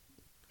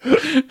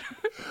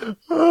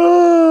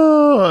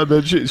 Oh, and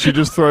then she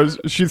just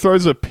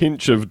throws a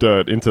pinch of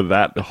dirt into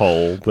that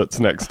hole that's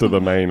next to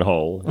the main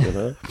hole. You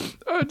know,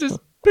 I'm just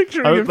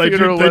picturing a they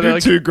funeral do where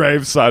like, two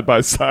graves side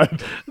by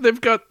side. they've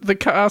got the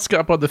cask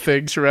up on the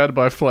thing surrounded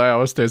by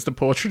flowers. There's the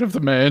portrait of the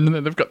man, and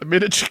then they've got the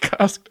miniature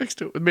cask next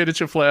to it with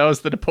miniature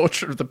flowers, then a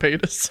portrait of the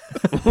penis.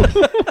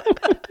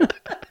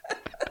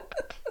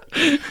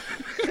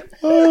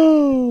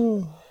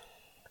 Oh.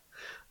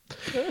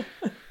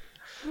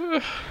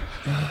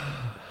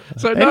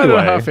 So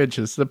 9.5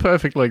 inches, the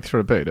perfect length for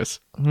a penis.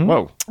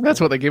 Whoa.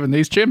 That's what they're giving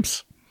these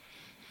chimps.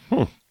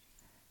 Yep.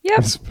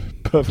 It's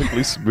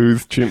perfectly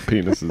smooth chimp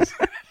penises.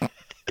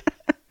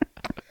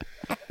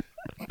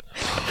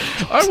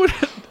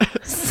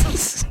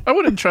 I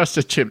wouldn't trust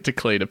a chimp to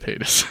clean a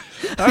penis.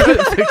 I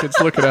don't think it's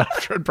looking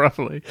after it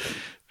properly.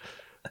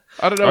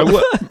 I don't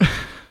know.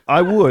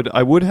 I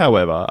would,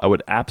 however, I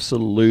would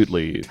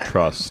absolutely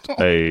trust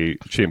a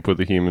chimp with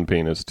a human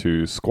penis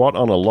to squat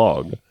on a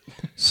log,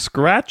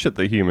 scratch at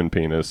the human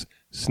penis,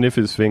 sniff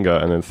his finger,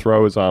 and then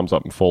throw his arms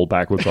up and fall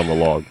backwards on the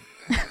log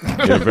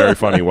in a very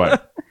funny way.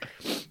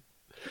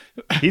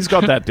 He's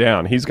got that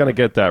down. He's going to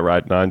get that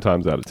right 9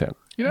 times out of 10.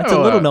 You know, It's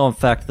a little known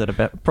fact that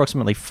about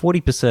approximately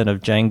 40%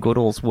 of Jane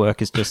Goodall's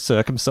work is just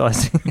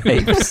circumcising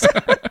apes.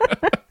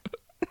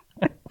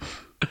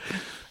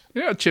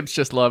 you know, chimps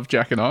just love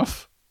jacking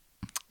off.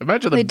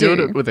 Imagine them They doing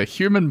do. it with a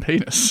human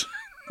penis.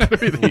 That'd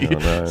be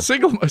the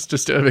single most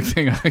disturbing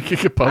thing I think you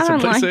could I don't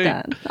possibly like see.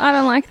 that. I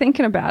don't like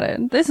thinking about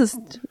it. This is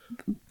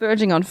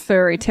verging on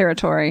furry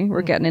territory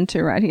we're getting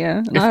into right here.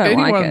 And If I don't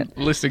anyone like it.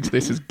 listening to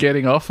this is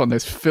getting off on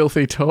this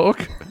filthy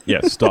talk,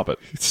 Yes, stop it.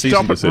 Cease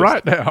stop and it desist.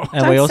 right now.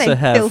 And we Don't also say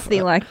have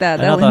filthy like that.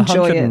 They'll another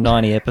enjoy it.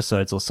 190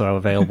 episodes or so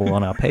available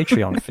on our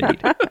Patreon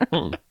feed.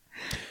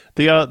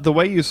 The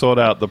way you sort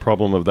out the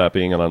problem of that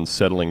being an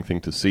unsettling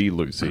thing to see,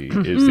 Lucy,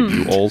 is that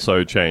you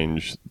also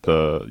change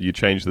the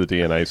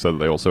DNA so that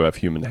they also have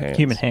human hands.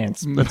 Human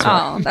hands. That's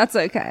right. Oh, that's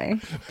okay.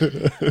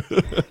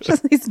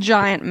 Just these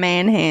giant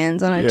man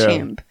hands on a Yeah.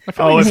 chimp.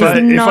 Oh, His if I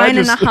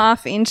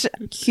 9.5 inch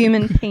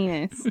human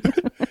penis. if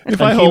And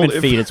I hold,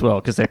 human feet as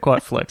well, because they're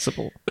quite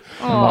flexible.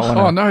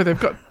 Oh no, they've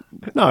got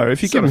no,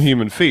 if you give them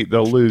human feet,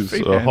 they'll lose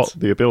feet hands.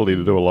 the ability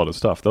to do a lot of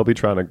stuff. They'll be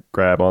trying to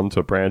grab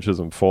onto branches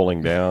and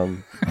falling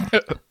down.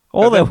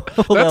 All they'll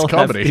have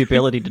comedy. the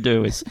ability to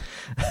do is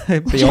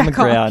be on the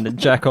ground and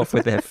jack off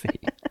with their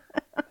feet.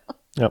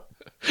 Yep.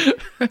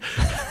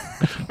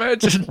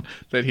 Imagine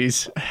that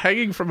he's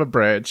hanging from a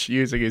branch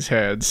using his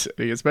hands.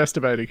 He is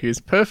masturbating his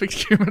perfect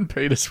human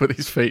penis with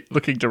his feet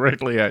looking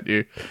directly at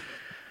you.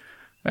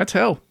 That's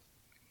hell.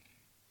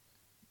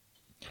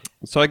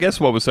 So I guess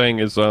what we're saying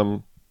is,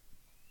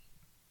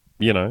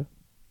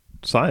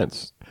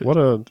 science. What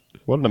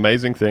an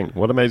amazing thing.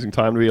 What an amazing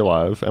time to be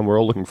alive. And we're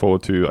all looking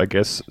forward to, I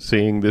guess,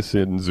 seeing this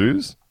in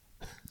zoos.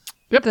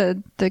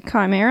 The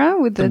chimera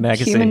with the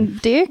magazine. human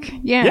dick.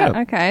 Yeah,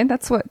 Yeah. okay.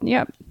 That's what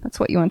you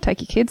want to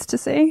take your kids to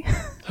see.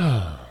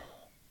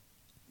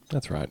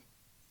 That's right.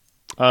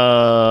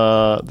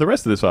 The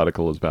rest of this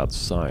article is about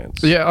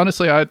science. Yeah,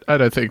 honestly, I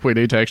don't think we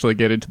need to actually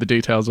get into the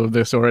details of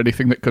this or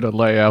anything that could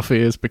allay our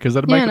fears because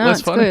that'd make Yeah, it no, less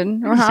it's funny.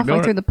 good. We're Just halfway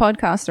ignore through it. the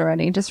podcast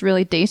already, just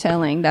really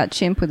detailing that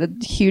chimp with a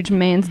huge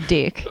man's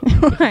dick.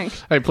 Like,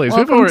 Hey, please,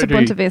 welcome we've to already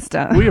Punta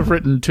Vista. we have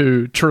written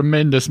 2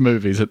 tremendous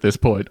movies at this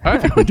point. I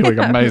think we're doing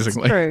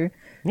amazingly. It's true.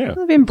 Yeah.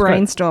 We've been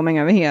brainstorming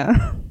over here.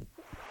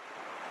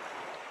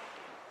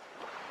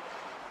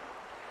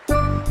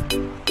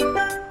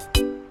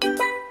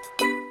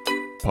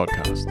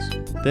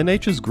 Podcasts. They're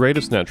nature's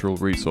greatest natural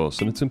resource,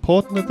 and it's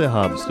important that they're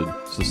harvested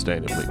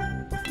sustainably.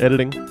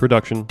 Editing,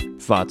 production,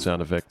 fart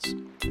sound effects.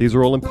 These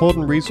are all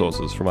important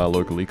resources from our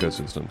local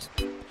ecosystems.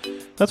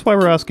 That's why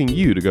we're asking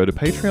you to go to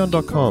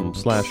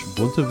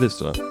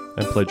patreon.com/BuntaVista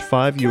and pledge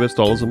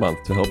 $5 a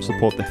month to help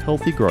support the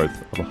healthy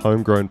growth of a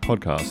homegrown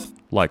podcast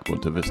like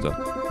Bunta Vista.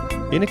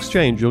 In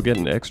exchange, you'll get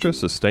an extra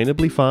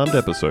sustainably farmed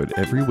episode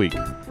every week,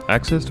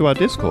 access to our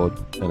Discord,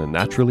 and a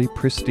naturally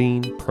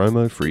pristine,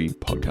 promo-free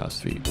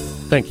podcast feed.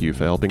 Thank you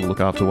for helping look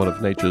after one of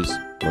nature's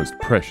most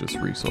precious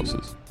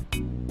resources.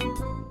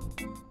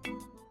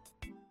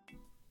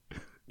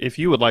 If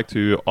you would like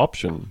to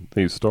option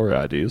these story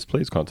ideas,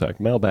 please contact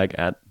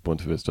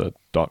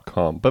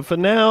mailbag@buntavista.com. But for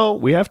now,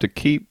 we have to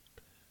keep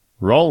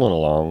rolling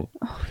along.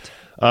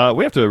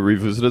 We have to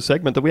revisit a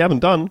segment that we haven't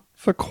done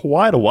for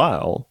quite a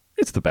while.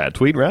 It's the Bad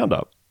Tweet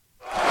Roundup.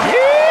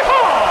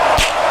 Yeehaw!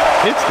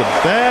 It's the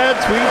Bad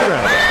Tweet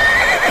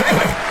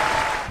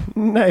Roundup.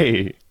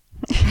 Nay.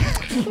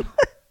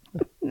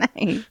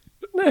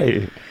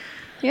 Nay.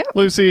 Yep.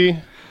 Lucy,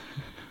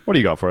 what do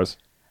you got for us?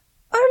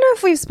 I don't know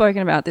if we've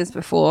spoken about this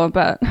before,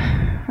 but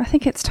I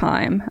think it's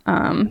time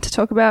to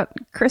talk about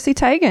Chrissy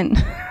Teigen.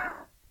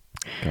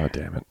 God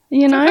damn it.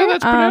 You know, How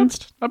that's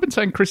pronounced? I've been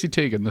saying Chrissy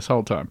Teigen this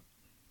whole time.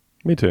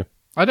 Me too.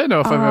 I don't know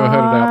if I've ever heard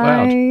it out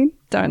loud. I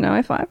don't know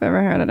if I've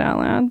ever heard it out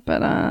loud, but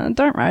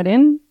don't write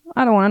in.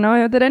 I don't want to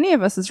know that any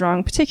of us is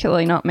wrong,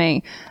 particularly not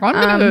me. I'm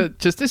going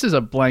to this is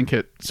a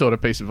blanket sort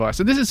of piece of advice.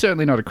 And this is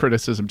certainly not a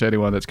criticism to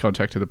anyone that's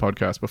contacted the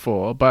podcast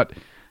before, but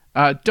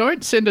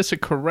don't send us a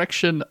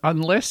correction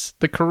unless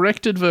the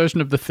corrected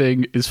version of the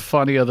thing is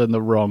funnier than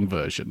the wrong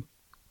version.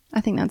 I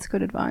think that's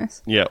good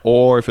advice. Yeah,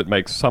 or if it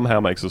somehow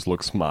makes us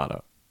look smarter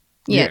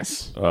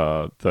Yes.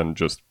 than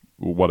just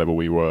whatever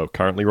we were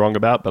currently wrong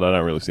about, but I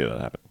don't really see that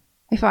happen.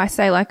 If I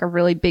say like a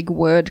really big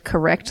word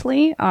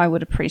correctly, I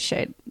would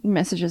appreciate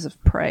messages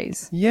of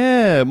praise.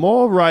 Yeah,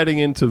 more writing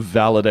in to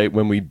validate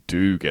when we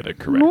do get it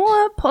correct.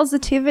 More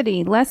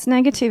positivity, less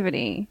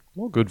negativity.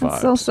 More good vibes.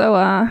 It's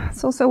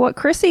also what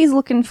Chrissy's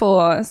looking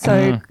for.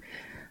 So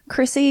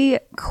Chrissy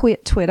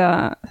quit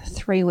Twitter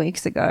 3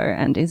 weeks ago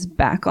and is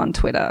back on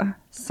Twitter.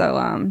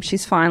 So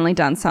she's finally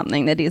done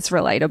something that is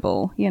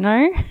relatable, you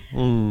know?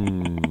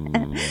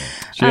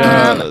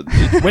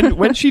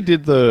 When she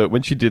did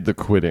the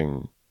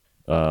quitting,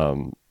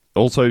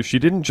 also she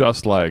didn't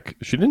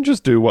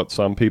just do what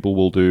some people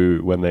will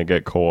do when they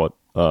get caught,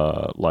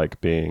 like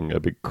being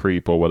a big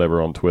creep or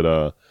whatever on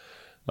Twitter.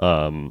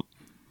 A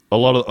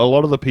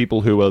lot of the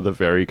people who are the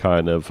very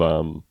kind of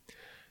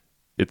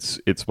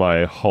it's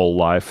my whole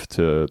life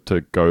to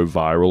go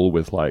viral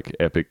with like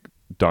epic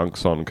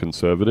dunks on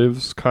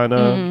conservatives kind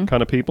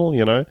of people,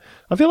 you know.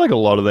 I feel like a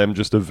lot of them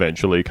just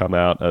eventually come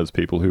out as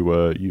people who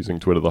were using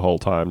Twitter the whole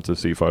time to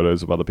see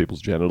photos of other people's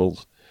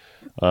genitals.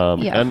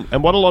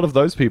 And what a lot of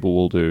those people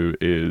will do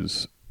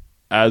is,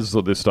 as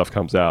this stuff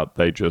comes out,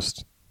 they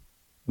just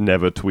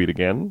never tweet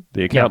again.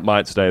 The account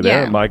might stay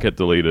there, it might get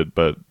deleted,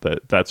 but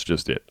that's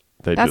just it.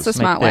 That's the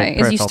smart way,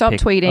 is you stop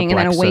tweeting and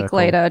then a week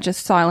later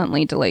just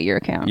silently delete your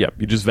account. Yep,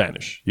 you just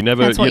vanish. You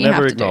never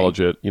acknowledge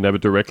it. You never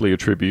directly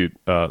attribute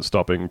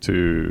stopping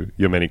to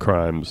your many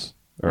crimes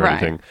or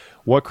anything.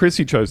 What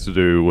Chrissy chose to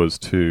do was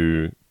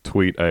to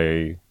tweet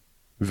a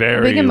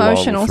very big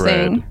emotional long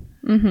thread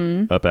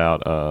thing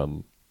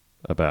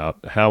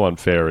about how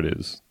unfair it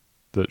is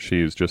that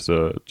she's just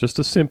a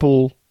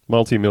simple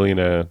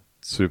multi-millionaire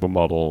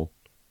supermodel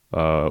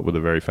with a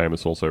very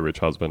famous, also rich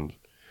husband.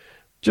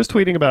 Just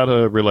tweeting about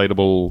her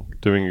relatable,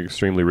 doing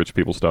extremely rich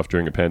people stuff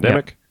during a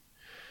pandemic.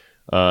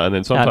 Yep. And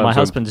then sometimes... my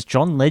husband's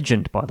John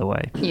Legend, by the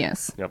way.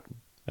 Yes. Yep.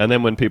 And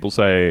then when people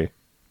say,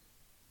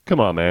 come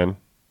on, man,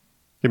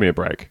 give me a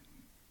break.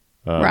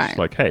 It's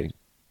like, hey,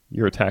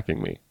 you're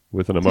attacking me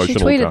with an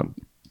emotional gun.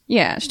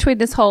 Yeah, she tweeted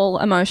this whole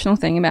emotional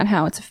thing about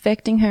how it's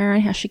affecting her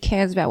and how she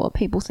cares about what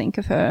people think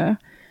of her.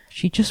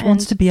 She just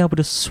wants to be able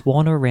to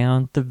swan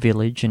around the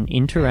village and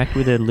interact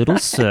with her little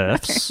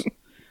serfs.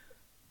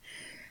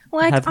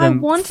 Like, I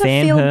want to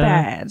feel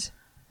bad,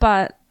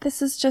 but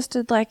this is just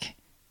an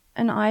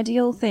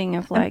ideal thing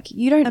of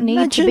you don't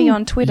need to be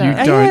on Twitter.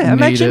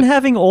 Imagine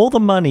having all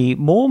the money,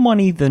 more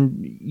money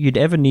than you'd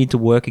ever need to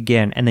work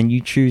again, and then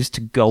you choose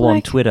to go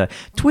on Twitter.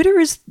 Twitter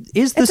is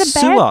the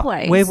sewer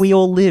where we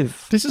all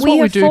live. This is what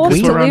we do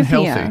because we're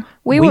unhealthy. Here.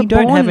 We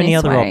don't have any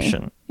other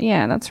option.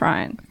 Yeah, that's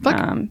right.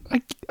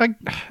 I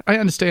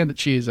understand that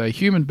she is a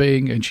human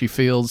being and she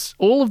feels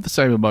all of the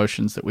same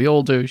emotions that we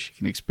all do. She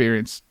can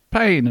experience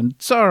pain and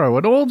sorrow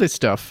and all this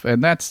stuff,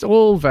 and that's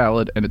all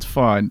valid and it's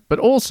fine. But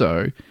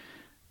also,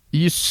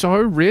 you're so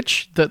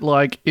rich that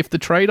if the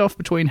trade-off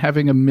between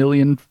having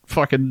 $1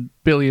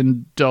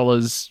 billion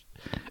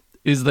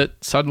is that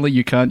suddenly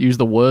you can't use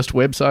the worst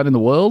website in the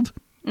world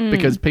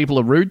because people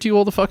are rude to you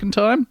all the fucking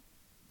time,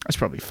 that's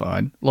probably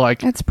fine.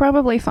 It's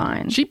probably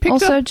fine. She picked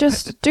also up,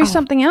 just do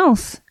something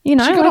else, you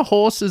know. She got a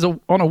horse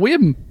on a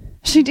whim.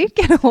 She did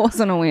get a horse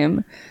on a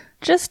whim.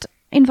 Just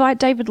invite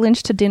David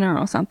Lynch to dinner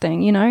or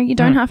something, you know? You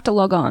don't have to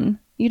log on.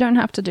 You don't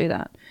have to do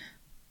that.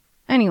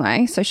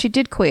 Anyway, so she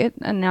did quit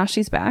and now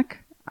she's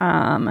back.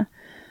 So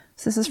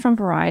this is from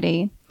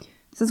Variety.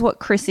 This is what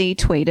Chrissy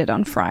tweeted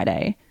on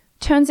Friday.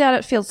 Turns out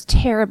it feels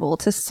terrible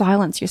to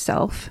silence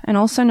yourself and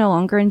also no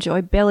longer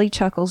enjoy belly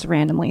chuckles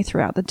randomly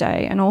throughout the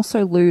day and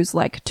also lose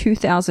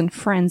 2,000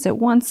 friends at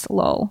once,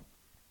 lol.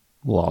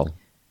 Lol.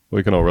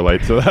 We can all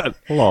relate to that.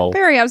 Lol.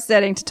 Very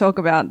upsetting to talk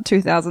about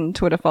 2,000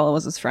 Twitter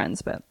followers as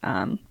friends, but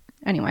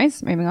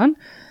anyways, moving on.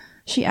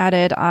 She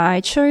added, I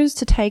chose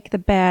to take the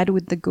bad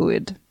with the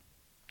good.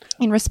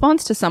 In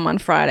response to someone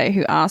Friday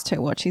who asked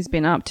her what she's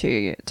been up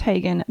to,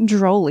 Tegan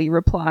drolly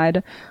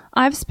replied,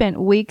 I've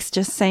spent weeks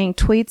just saying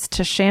tweets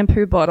to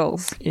shampoo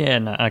bottles. Yeah,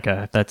 no,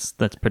 okay, that's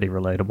pretty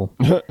relatable.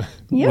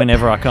 Yep.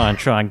 Whenever I kind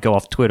of try and go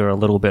off Twitter a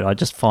little bit, I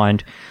just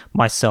find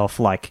myself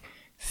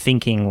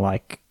thinking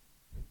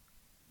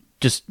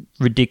just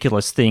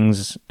ridiculous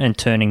things and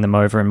turning them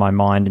over in my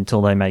mind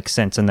until they make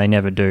sense, and they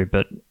never do.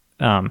 But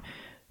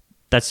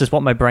that's just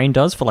what my brain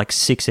does for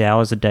 6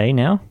 hours a day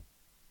now.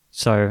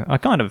 So I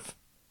kind of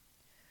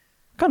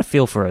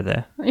feel for her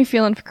there. Are you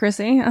feeling for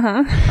Chrissy?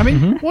 Uh-huh. I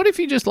mean, what if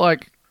you just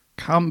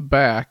come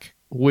back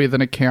with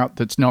an account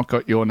that's not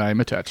got your name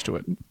attached to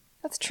it?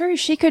 That's true.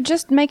 She could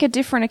just make a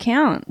different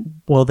account.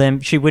 Well, then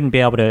she wouldn't be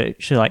able to.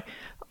 She's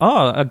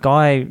a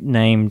guy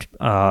named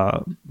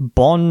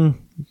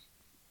Bon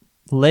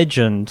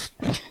Legend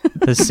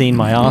has seen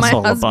my arsehole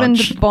a bunch. My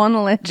husband,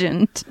 Bon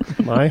Legend.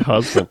 My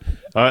husband.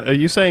 Are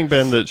you saying,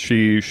 Ben, that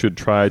she should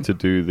try to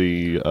do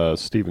the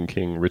Stephen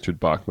King, Richard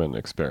Bachman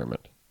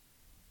experiment?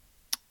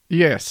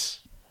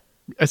 Yes,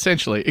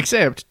 essentially.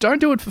 Except, don't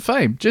do it for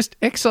fame. Just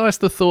excise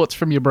the thoughts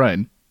from your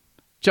brain.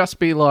 Just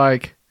be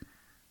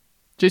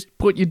just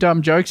put your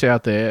dumb jokes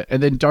out there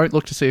and then don't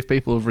look to see if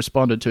people have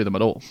responded to them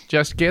at all.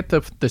 Just get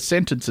the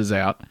sentences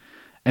out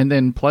and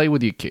then play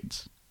with your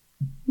kids.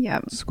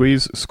 Yeah.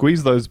 Squeeze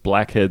those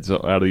blackheads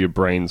out of your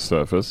brain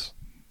surface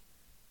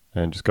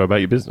and just go about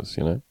your business,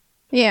 you know?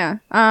 Yeah.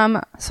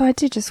 So I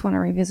did just want to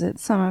revisit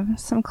some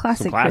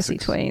classic Chrissy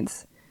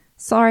tweets.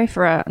 Sorry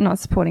for not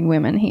supporting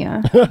women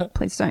here.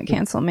 Please don't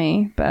cancel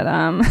me. But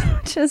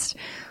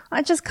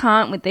I just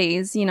can't with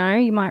these, you know.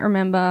 You might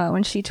remember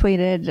when she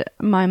tweeted,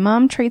 "My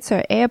mum treats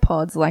her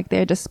AirPods like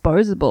they're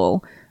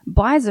disposable,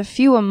 buys a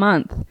few a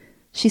month.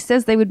 She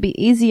says they would be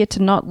easier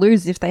to not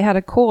lose if they had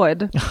a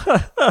cord."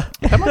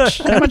 How much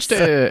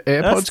do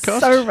AirPods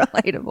cost? So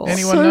relatable.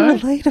 Anyone So know?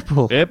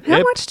 relatable.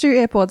 How much do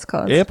AirPods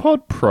cost?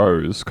 AirPod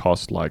Pros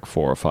cost like $400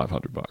 or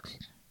 $500.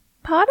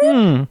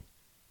 Pardon?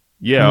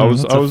 Yeah,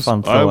 that's a fun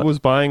I thought. was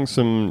buying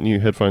some new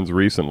headphones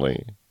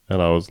recently,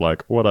 and I was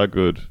like, "What are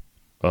good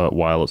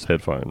wireless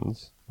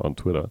headphones?" on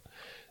Twitter,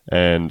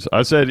 and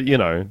I said, you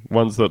know,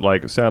 ones that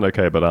like sound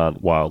okay but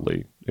aren't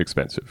wildly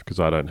expensive because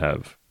I don't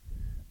have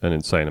an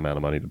insane amount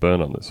of money to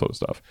burn on this sort of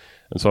stuff.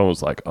 And someone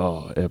was like,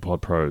 "Oh,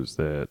 AirPod Pros,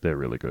 they're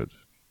really good."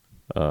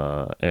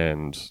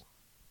 And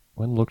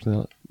when looked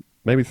at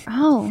maybe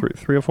Oh.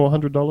 $300 or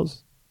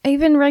 $400.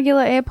 Even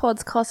regular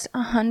AirPods cost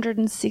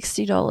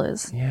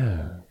 $160.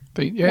 Yeah.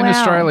 In Wow.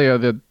 Australia,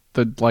 the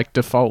like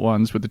default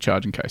ones with the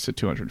charging case are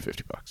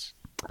 $250.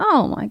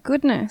 Oh my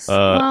goodness.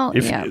 Well,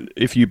 yeah.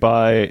 If you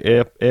buy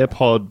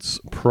AirPods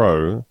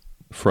Pro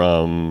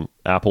from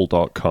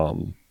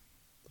Apple.com,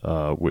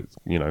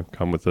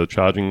 come with a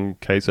charging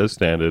case as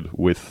standard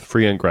with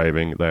free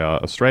engraving, they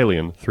are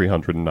Australian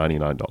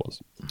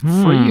 $399.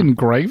 Free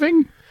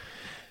engraving?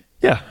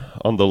 Yeah,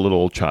 on the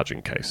little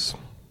charging case.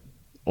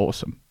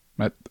 Awesome.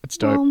 That's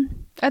dope. Well,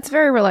 that's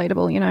very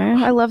relatable, you know.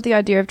 I love the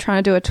idea of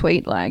trying to do a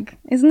tweet like,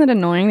 isn't it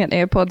annoying that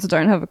AirPods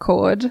don't have a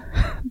cord?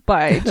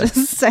 By just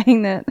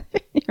saying that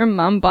your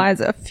mum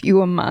buys a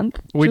few a month.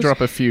 We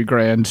drop a few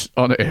grand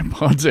on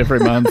AirPods every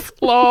month.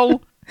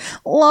 Lol.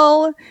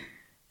 Lol.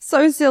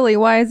 So silly.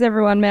 Why is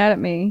everyone mad at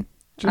me?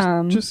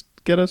 Just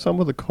get her some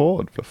with a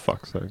cord, for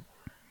fuck's sake.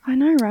 I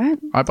know, right?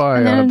 I buy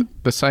And then-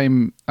 the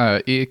same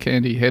ear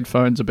candy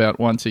headphones about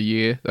once a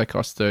year. They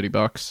cost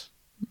 $30.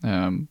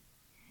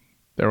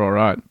 They're all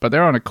right, but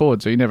they're on a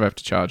cord, so you never have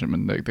to charge them,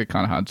 and they're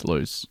kind of hard to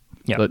lose.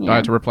 Yep. But I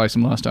had to replace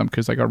them last time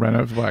because they got ran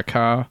over by a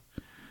car.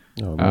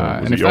 Oh, no.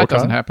 And Was it if your that car?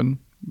 doesn't happen,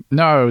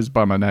 no, it was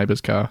by my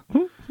neighbour's car.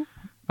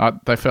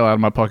 They fell out of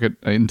my pocket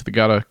into the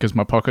gutter because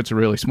my pockets are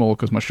really small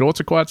because my shorts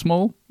are quite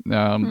small.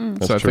 So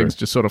That's true. things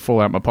just sort of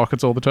fall out my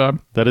pockets all the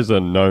time. That is a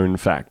known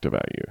fact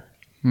about you.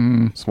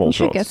 Small You should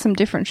shorts. get some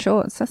different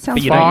shorts. That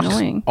sounds you very don't-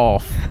 annoying.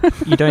 Off.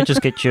 You don't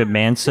just get your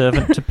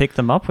manservant to pick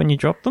them up when you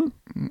drop them?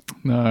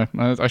 No,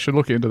 I should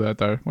look into that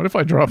though. What if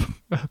I drop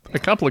a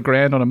couple of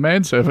grand on a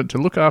manservant to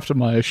look after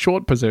my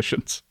short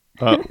possessions?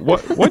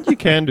 What you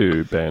can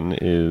do, Ben,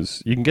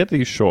 is you can get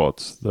these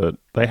shorts that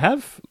they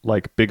have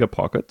like bigger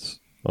pockets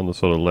on the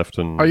sort of left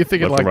and Oh, you're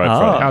thinking left and like right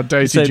front. how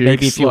Daisy so Dukes,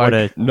 maybe if you like,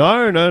 want to...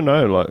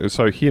 No. Like,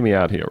 so hear me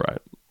out here, right?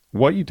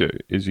 What you do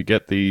is you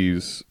get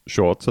these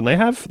shorts, and they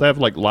have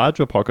like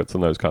larger pockets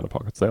than those kind of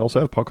pockets. They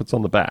also have pockets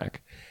on the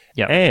back,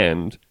 Yeah.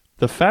 and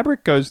the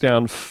fabric goes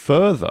down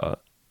further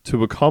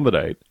to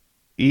accommodate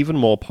even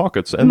more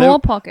pockets. And More they're,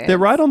 pockets. They're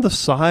right on the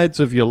sides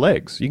of your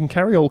legs. You can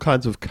carry all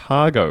kinds of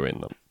cargo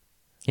in them.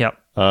 Yep.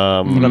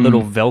 Got a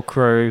little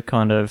Velcro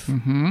kind of...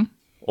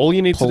 All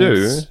you need to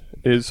do Pulse.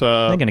 is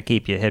They're going to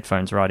keep your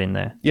headphones right in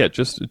there. yeah,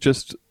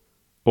 just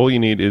all you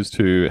need is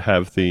to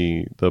have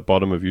the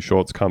bottom of your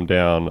shorts come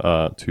down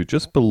to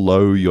just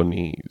below your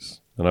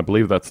knees, and I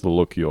believe that's the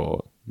look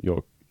you're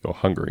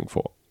hungering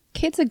for.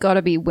 Kids have got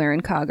to be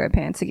wearing cargo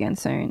pants again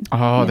soon.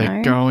 oh, you they're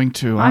know? going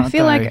to. I Aren't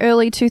feel they? like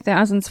early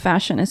 2000s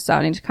fashion is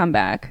starting to come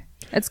back.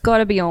 It's got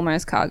to be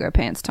almost cargo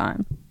pants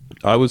time.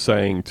 I was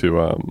saying to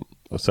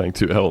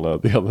Eleanor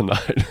the other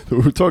night, we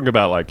were talking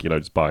about like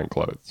just buying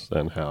clothes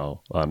and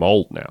how I'm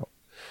old now.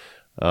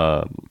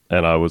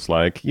 And I was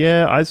like,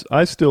 yeah,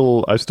 I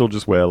still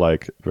just wear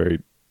like very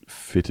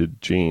fitted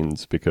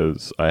jeans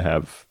because I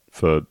have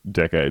for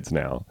decades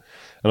now.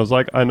 And I was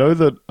like, I know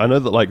that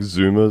like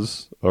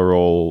Zoomers are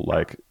all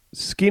like,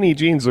 skinny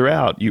jeans are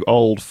out, you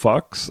old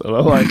fucks. And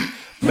I'm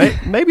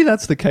like, maybe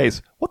that's the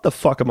case. What the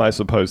fuck am I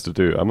supposed to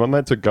do? Am I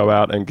meant to go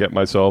out and get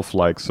myself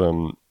like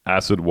some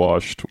acid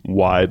washed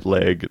wide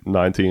leg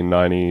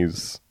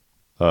 1990s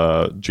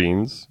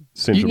jeans,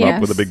 cinch them up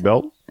with a Yes. big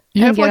belt?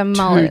 You and have get a like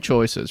two mullet.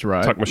 choices,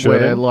 right? Tuck my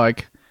shirt Where in.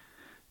 like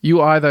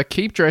you either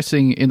keep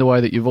dressing in the way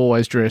that you've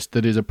always dressed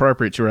that is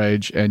appropriate to your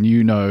age and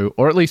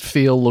or at least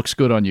feel looks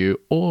good on you,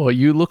 or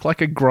you look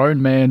like a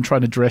grown man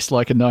trying to dress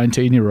like a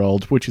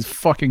 19-year-old, which is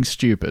fucking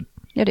stupid.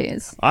 It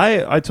is.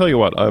 I tell you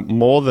what,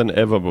 more than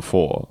ever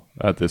before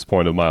at this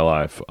point of my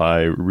life,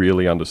 I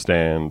really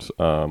understand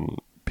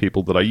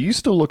people that I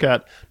used to look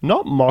at,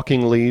 not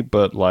mockingly,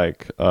 but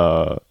like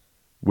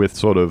with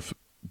sort of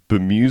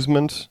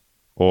bemusement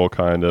or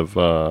kind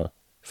of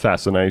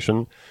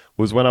fascination,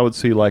 was when I would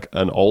see like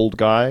an old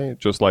guy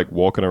just like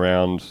walking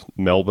around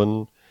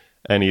Melbourne,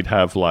 and he'd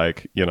have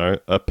like,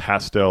 a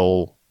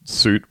pastel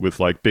suit with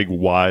like big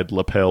wide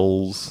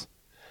lapels.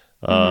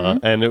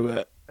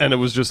 And it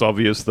was just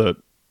obvious that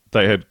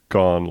they had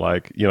gone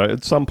like,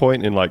 at some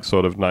point in like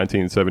sort of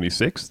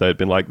 1976, they'd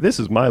been like, this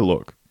is my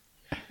look.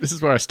 This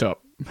is where I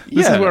stop.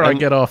 This Yeah, is where I and-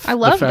 get off I the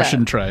love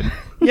fashion that. train.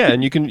 Yeah,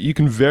 and you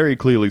can very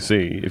clearly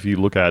see if you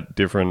look at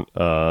different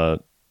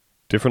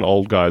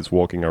old guys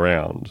walking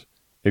around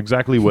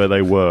exactly where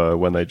they were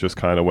when they just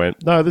kind of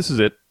went, no, this is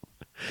it.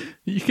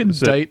 You can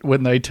date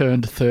when they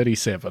turned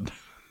 37.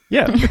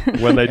 Yeah,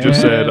 when they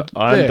just said, And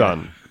I'm there.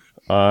 done.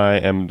 I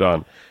am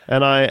done.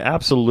 And I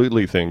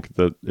absolutely think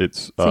that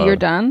it's... So you're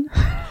done?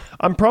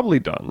 I'm probably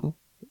done.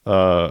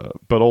 But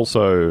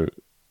also,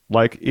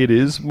 like, it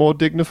is more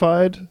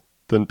dignified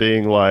than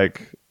being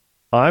like,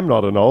 I'm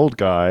not an old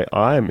guy,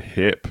 I'm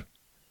hip.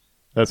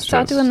 That's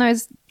Start just... doing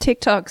those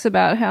TikToks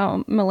about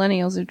how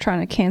millennials are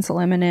trying to cancel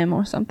Eminem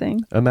or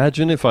something.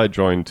 Imagine if I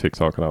joined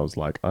TikTok and I was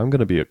like, I'm going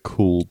to be a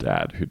cool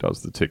dad who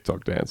does the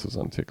TikTok dances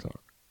on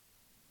TikTok.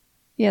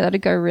 Yeah,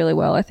 that'd go really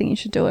well. I think you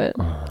should do it.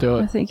 Do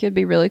I it. think it'd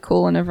be really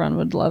cool and everyone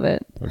would love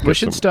it. We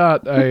should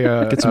start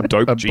a Get some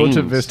dope a jeans.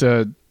 Bunta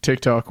Vista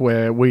TikTok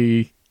where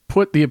we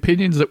put the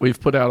opinions that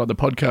we've put out on the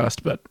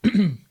podcast, but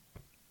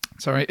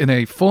sorry, in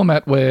a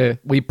format where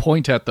we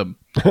point at them.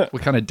 We're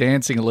kind of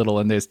dancing a little,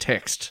 and there's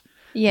text.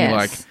 Yes.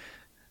 Like,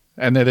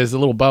 and then there's a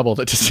little bubble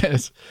that just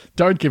says,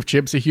 "Don't give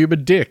Chips a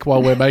human dick,"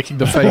 while we're making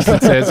the face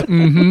that says,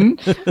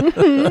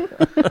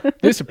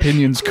 This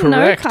opinion's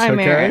correct. No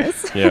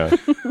chimeras. Yeah.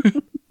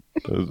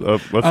 A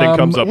thing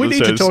comes up we that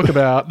need says to talk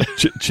about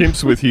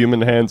chimps with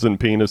human hands and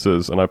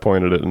penises, and I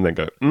point at it and then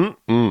go,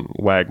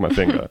 wag my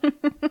finger.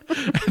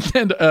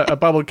 and a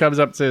bubble comes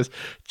up and says,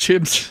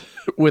 "Chimps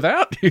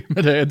without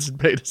human hands and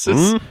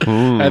penises,"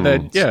 and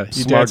then you're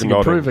Smug dancing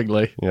nodding.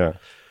 approvingly. Yeah.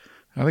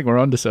 I think we're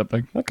onto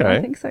something. Okay.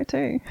 I think so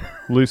too.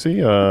 Lucy,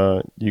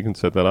 you can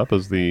set that up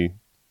as the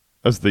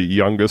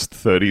youngest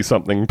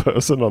 30-something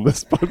person on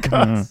this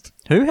podcast.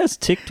 Who has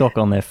TikTok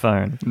on their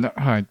phone? No,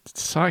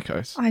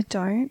 psychos. I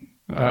don't.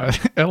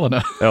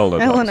 Eleanor.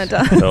 Eleanor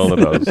does.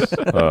 Eleanor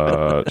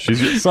does.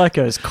 She's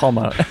Psychos,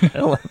 comma.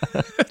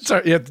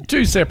 Sorry, yeah,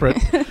 two separate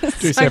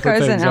Psychos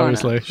things, and Eleanor.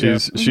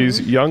 obviously.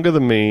 she's younger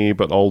than me,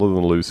 but older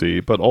than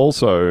Lucy. But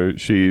also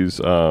she's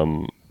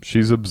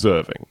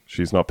observing.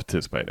 She's not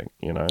participating.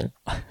 You know,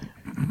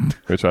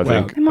 which I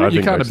think Well, I you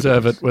think can't makes a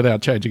observe it difference.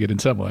 without changing it in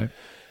some way.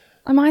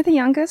 Am I the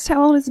youngest?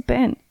 How old is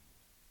Ben?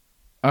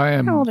 I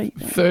am How old are you?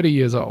 30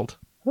 years old.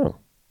 Oh,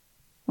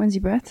 When's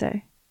your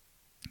birthday?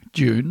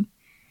 June.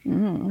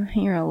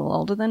 You're a little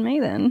older than me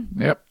then.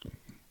 Yep.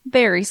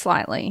 Very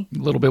slightly. A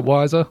little bit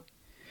wiser.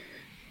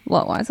 A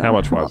lot wiser. how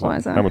much A lot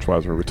wiser? How much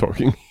wiser are we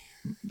talking?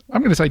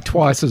 I'm going to say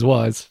twice as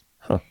wise.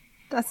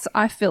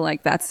 I feel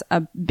like that's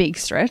a big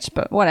stretch,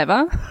 but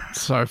whatever.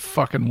 So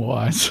fucking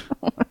wise.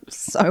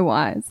 So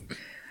wise.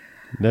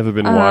 Never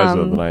been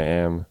wiser than I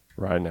am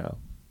right now.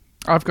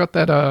 I've got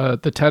that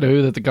the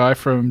tattoo that the guy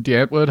from The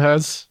Antwoord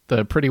has,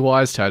 the pretty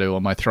wise tattoo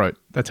on my throat.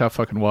 That's how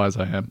fucking wise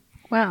I am.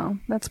 Wow,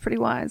 that's pretty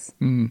wise.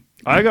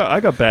 I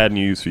got bad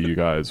news for you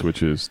guys,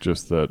 which is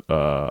just that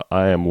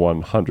I am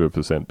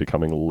 100%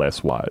 becoming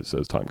less wise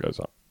as time goes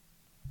on.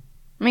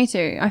 Me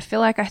too. I feel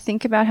like I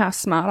think about how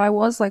smart I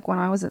was like when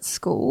I was at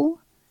school.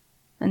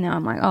 And now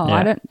I'm like, oh, Yeah.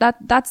 I don't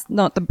that's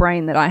not the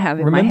brain that I have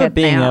in my Remember head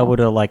being now. able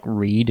to like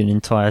read an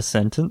entire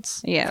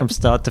sentence Yeah. from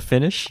start to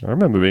finish? I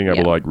remember being able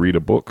Yeah. to like read a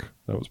book.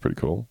 That was pretty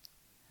cool.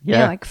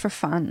 yeah, like for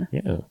fun.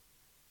 Yeah.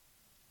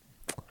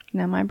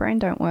 Now my brain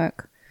don't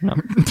work.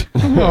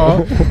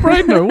 Oh,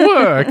 brain no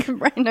work.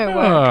 Brain don't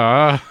work.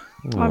 Ah,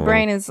 My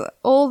brain is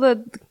all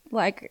the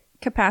like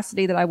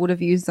capacity that I would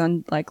have used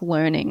on like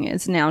learning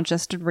is now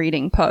just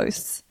reading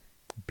posts.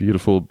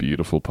 Beautiful,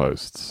 beautiful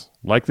posts.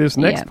 Like this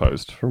next Yeah.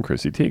 post from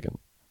Chrissy Teigen.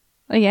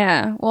 Oh,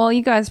 yeah. Well,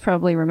 you guys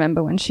probably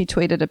remember when she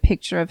tweeted a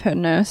picture of her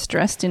nurse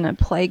dressed in a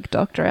plague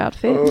doctor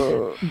outfit.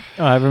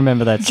 I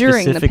remember that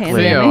During the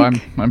specifically.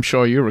 pandemic. Theo, I'm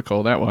sure you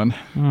recall that one.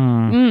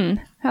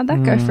 How'd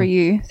that go for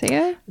you,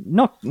 Theo?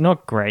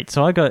 Not great.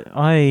 So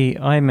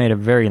I made a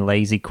very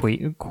lazy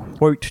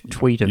quote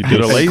tweet of You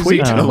did a this.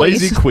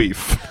 lazy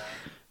queef.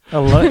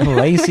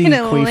 lazy In a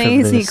queef of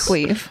lazy this.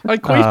 queef. I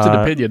queefed an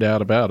opinion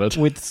out about it.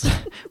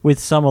 with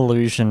some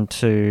allusion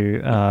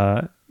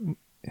to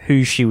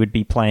who she would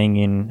be playing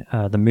in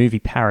the movie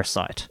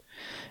Parasite.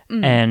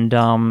 And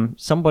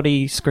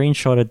somebody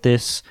screenshotted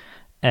this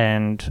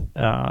and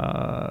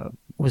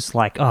was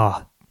like,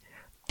 oh,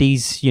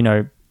 these,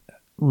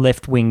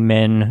 left-wing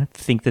men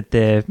think that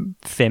they're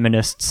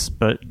feminists,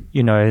 but,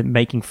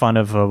 making fun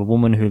of a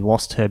woman who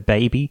lost her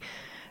baby.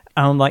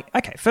 And I'm like,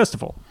 okay, first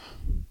of all,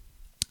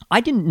 I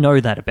didn't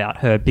know that about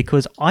her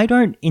because I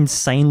don't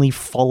insanely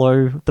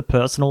follow the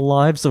personal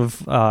lives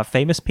of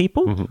famous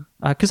people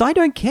because I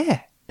don't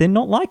care. They're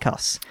not like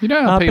us. You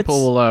know how But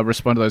people will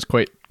respond to those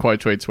quote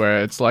tweets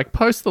where it's like,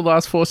 post the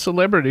last 4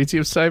 celebrities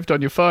you've saved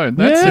on your phone.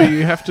 That's Yeah. who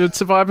you have to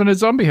survive in a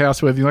zombie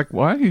house with. You're like,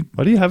 why?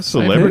 Why do you have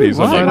celebrities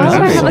on Why your do you Why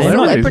would I have have a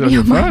celebrities celebrity on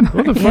your on my phone?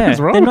 What the fuck is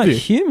wrong they're with not you?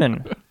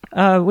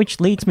 human. Which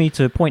leads me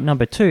to point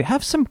number 2.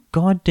 Have some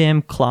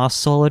goddamn class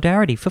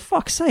solidarity, for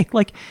fuck's sake.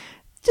 Like,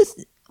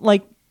 just,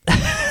 like,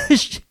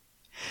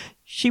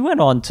 she went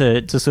on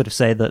to sort of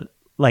say that,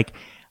 like,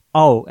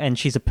 oh, and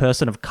she's a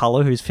person of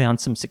color who's found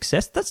some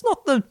success. That's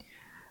not the...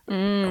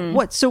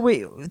 What? So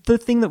the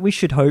thing that we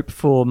should hope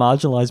for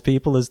marginalized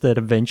people is that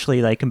eventually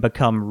they can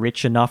become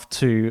rich enough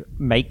to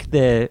make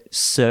their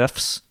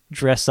serfs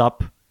dress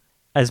up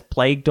as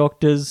plague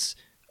doctors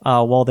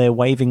while they're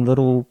waving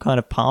little kind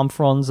of palm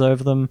fronds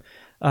over them.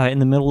 in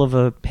the middle of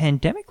a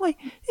pandemic. Like,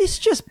 it's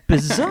just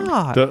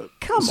bizarre.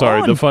 Come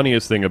on. The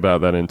funniest thing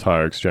about that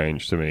entire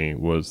exchange to me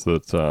was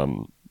that,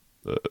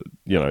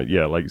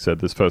 like you said,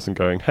 this person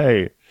going,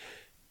 hey,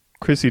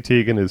 Chrissy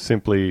Teigen is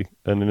simply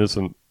an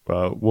innocent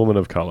woman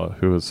of color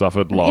who has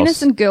suffered loss.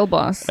 Innocent girl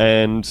boss.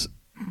 And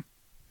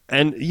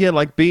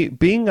like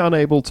being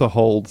unable to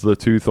hold the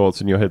two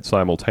thoughts in your head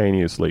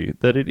simultaneously,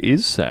 that it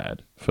is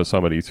sad for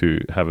somebody to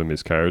have a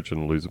miscarriage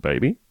and lose a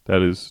baby.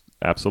 That is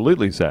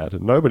absolutely sad,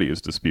 and nobody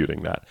is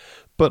disputing that.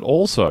 But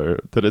also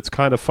that it's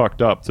kind of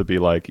fucked up to be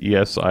like,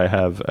 yes, I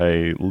have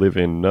a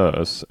live-in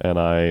nurse and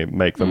I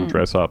make them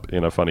dress up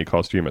in a funny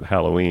costume at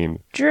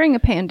Halloween. During a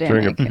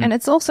pandemic. And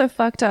it's also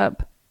fucked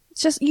up.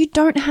 It's just, you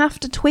don't have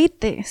to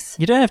tweet this.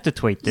 You don't have to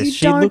tweet this. You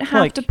She don't looked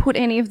have like, to put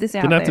any of this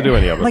out Didn't there. have to do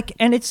any of it. like,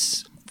 and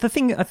it's the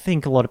thing I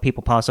think a lot of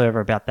people pass over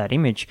about that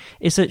image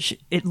is that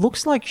it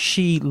looks like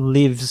she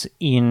lives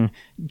in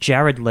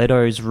Jared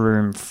Leto's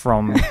room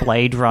from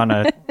Blade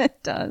Runner.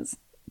 It does.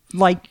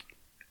 Like,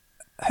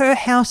 her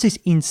house is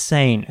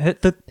insane.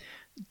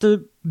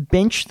 The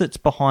bench that's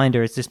behind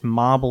her is this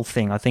marble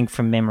thing, I think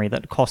from memory,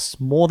 that costs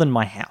more than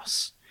my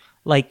house.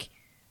 Like,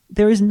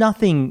 there is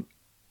nothing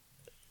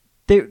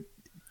there.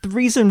 The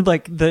reason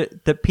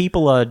that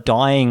people are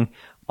dying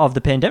of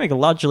the pandemic are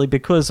largely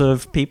because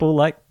of people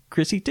like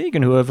Chrissy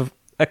Teigen who have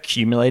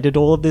accumulated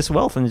all of this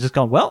wealth and just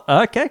gone, well,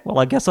 okay, well,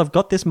 I guess I've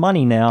got this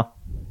money now.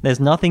 There's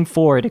nothing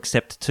for it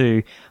except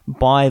to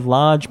buy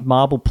large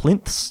marble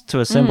plinths to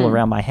assemble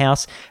around my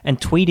house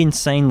and tweet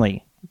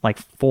insanely, like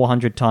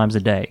 400 times a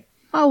day.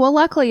 Oh, well,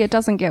 luckily it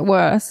doesn't get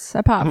worse,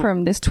 apart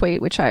from this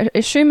tweet, which I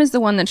assume is the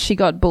one that she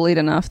got bullied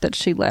enough that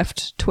she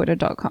left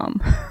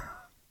twitter.com.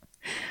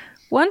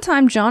 One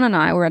time, John and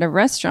I were at a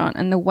restaurant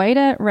and the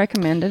waiter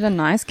recommended a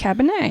nice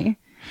Cabernet.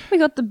 We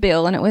got the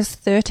bill and it was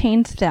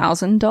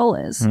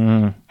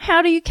 $13,000.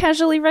 How do you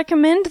casually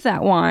recommend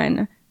that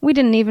wine? We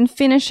didn't even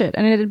finish it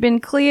and it had been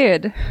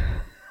cleared.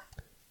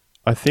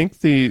 I think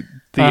the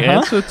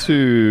answer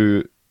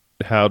to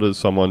how does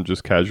someone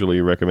just casually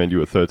recommend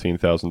you a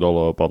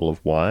 $13,000 bottle of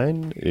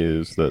wine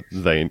is that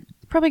they...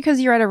 Probably because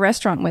you're at a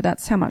restaurant where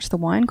that's how much the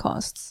wine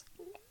costs.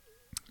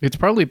 It's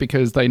probably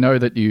because they know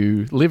that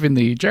you live in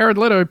the Jared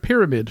Leto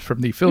pyramid from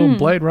the film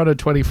Blade Runner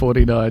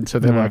 2049. So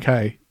they're like,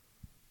 hey,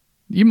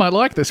 you might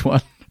like this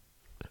one.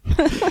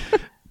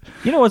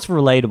 You know what's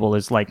relatable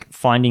is like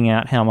finding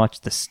out how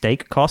much the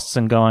steak costs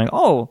and going,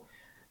 oh,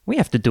 we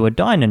have to do a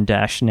dine and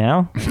dash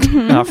now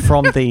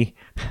from the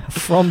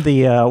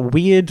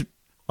weird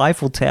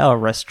Eiffel Tower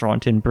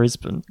restaurant in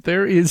Brisbane.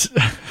 There is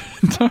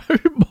no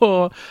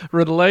more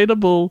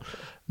relatable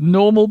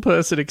normal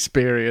person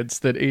experience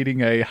than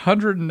eating a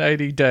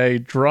 180-day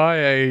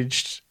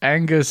dry-aged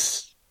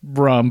Angus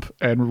rump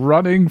and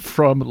running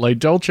from La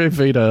Dolce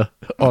Vita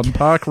on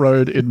Park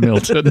Road in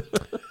Milton.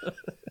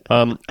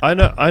 I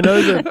know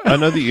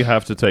that you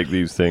have to take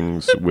these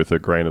things with a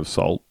grain of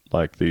salt,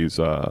 like these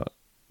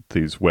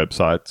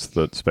websites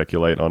that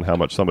speculate on how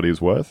much somebody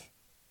is worth.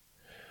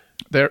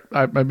 They're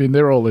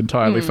all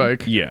entirely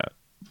fake. Yeah.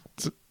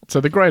 So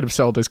the grain of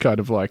salt is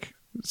kind of like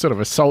sort of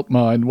a salt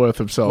mine worth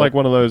of salt. Like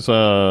one of those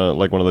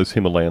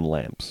Himalayan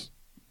lamps.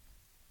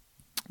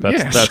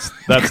 That's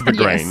the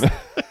grain.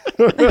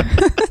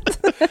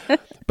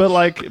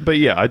 But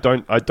yeah, I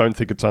don't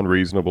think it's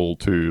unreasonable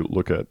to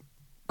look at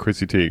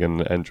Chrissy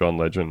Teigen and John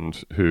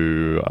Legend,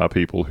 who are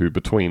people who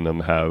between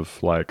them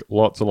have like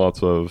lots and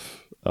lots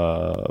of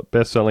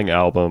best-selling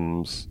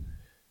albums,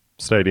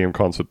 stadium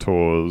concert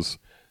tours,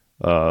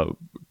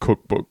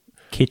 cookbook,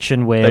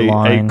 kitchenware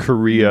line, a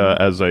career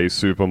as a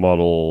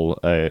supermodel,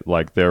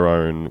 like their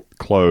own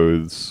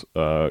clothes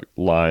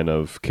line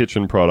of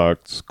kitchen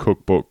products,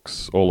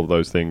 cookbooks, all of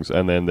those things.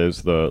 And then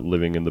there's the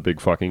living in the big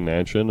fucking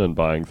mansion and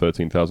buying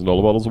 $13,000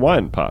 bottles of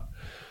wine part.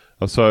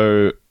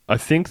 So I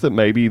think that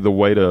maybe the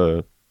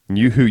waiter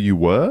knew who you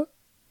were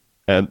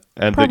and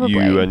that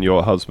you and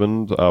your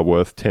husband are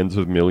worth tens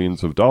of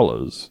millions of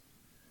dollars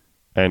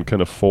and can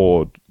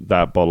afford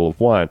that bottle of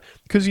wine.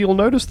 Because you'll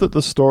notice that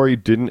the story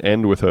didn't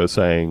end with her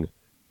saying,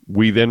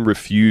 we then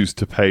refused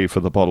to pay for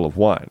the bottle of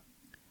wine.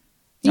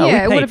 No, we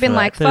Yeah, it paid would have for been that.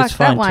 like, That was fuck,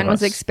 that fine to wine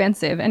was us.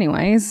 expensive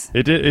anyways.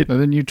 It did.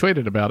 And then you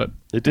tweeted about it.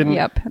 It didn't.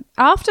 Yep.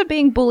 After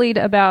being bullied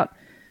about,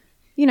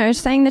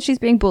 saying that she's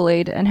being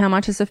bullied and how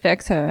much this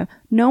affects her,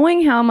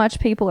 knowing how much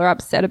people are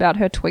upset about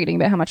her tweeting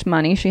about how much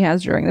money she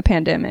has during the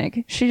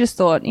pandemic, she just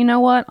thought, you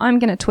know what? I'm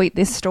going to tweet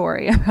this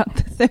story about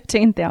the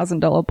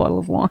 $13,000 bottle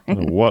of wine.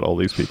 What all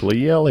these people are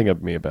yelling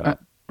at me about.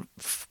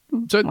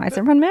 So Why is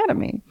everyone mad at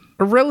me?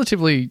 a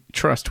relatively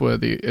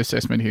trustworthy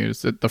assessment here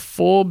is that the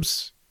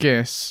Forbes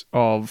guess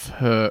of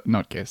her,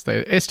 not guess,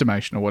 their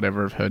estimation or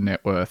whatever of her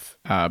net worth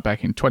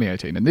back in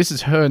 2018, and this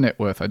is her net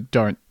worth. I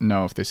don't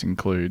know if this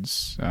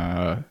includes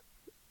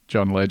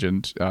John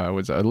Legend,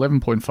 was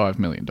 $11.5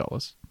 million. There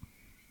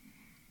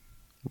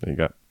you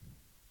go.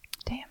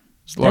 Damn.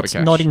 It's a lot That's of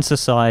cash. not in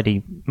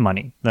society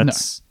money.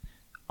 That's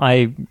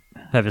I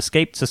have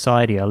escaped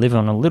society. I live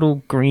on a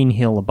little green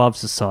hill above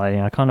society.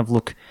 I kind of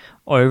look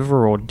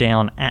over or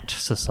down at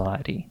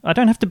society. I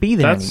don't have to be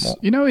there That's- anymore.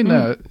 You know, in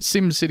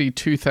SimCity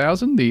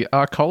 2000, the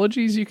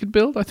arcologies you could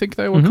build, I think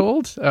they were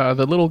called,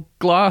 the little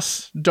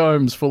glass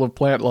domes full of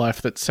plant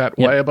life that sat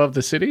way above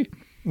the city.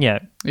 Yeah.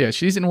 Yeah,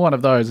 she's in one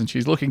of those, and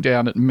she's looking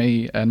down at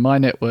me, and my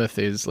net worth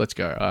is, let's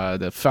go,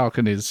 the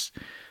Falcon is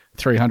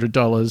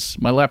 $300.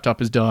 My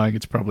laptop is dying.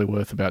 It's probably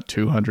worth about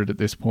 $200 at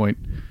this point.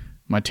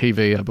 My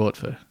TV I bought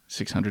for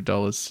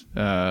 $600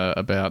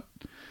 about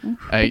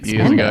 8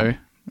 years ago.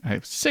 Hey,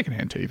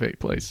 secondhand TV,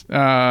 please.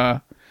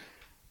 I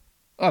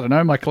don't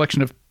know. My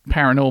collection of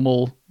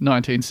paranormal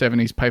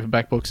 1970s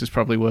paperback books is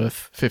probably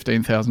worth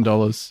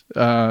 $15,000.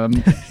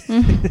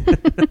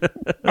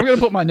 I'm going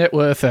to put my net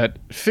worth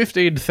at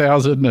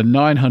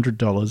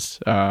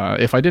 $15,900.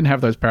 If I didn't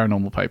have those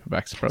paranormal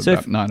paperbacks, probably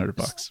about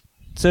 $900.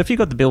 So if you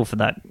got the bill for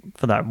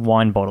that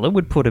wine bottle, it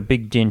would put a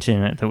big dent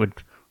in it that would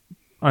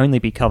only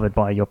be covered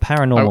by your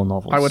paranormal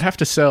novels. I would have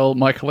to sell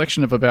my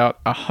collection of about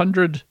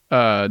 100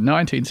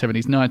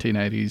 1970s,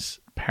 1980s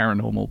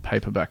paranormal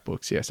paperback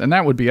books, yes. And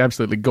that would be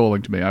absolutely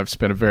galling to me. I've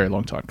spent a very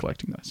long time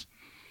collecting those.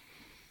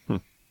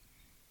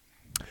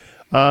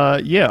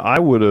 Yeah, I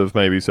would have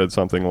maybe said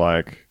something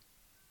like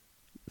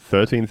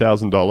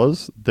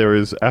 $13,000. There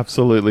is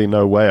absolutely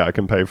no way I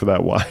can pay for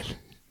that wine.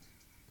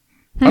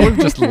 I would have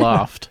just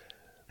laughed.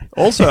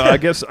 Also, I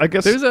guess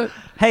There's a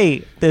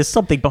Hey, there's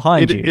something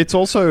behind you. it's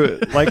also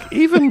like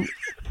even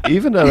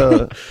at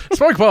a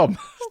smoke bomb.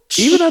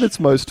 even at its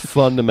most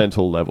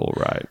fundamental level,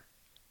 right?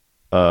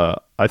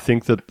 I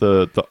think that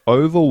the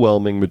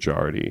overwhelming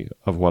majority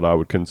of what I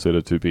would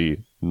consider to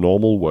be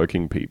normal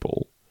working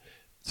people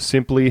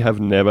simply have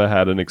never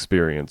had an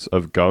experience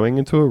of going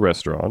into a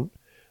restaurant,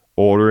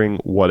 ordering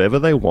whatever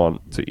they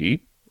want to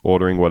eat,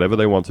 ordering whatever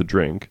they want to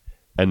drink,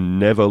 and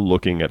never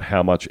looking at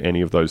how much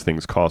any of those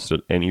things cost at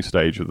any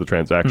stage of the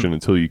transaction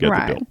until you get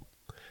Right. the bill.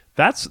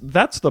 That's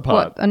the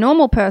part. What a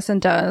normal person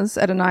does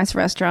at a nice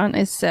restaurant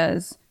is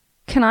says,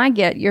 "Can I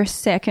get your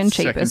second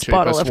cheapest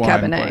bottle of wine,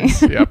 Cabernet?"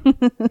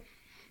 please.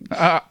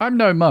 Yep. I'm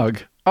no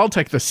mug. I'll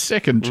take the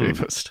second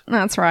cheapest.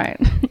 That's right.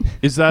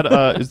 Is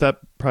that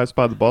priced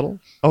by the bottle?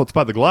 Oh, it's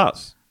by the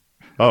glass.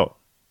 Oh.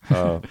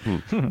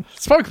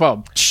 Smoke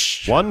bomb.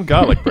 One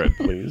garlic bread,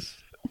 please.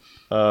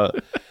 No,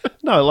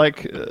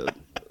 like...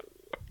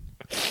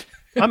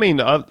 I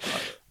mean...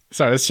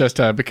 So it's just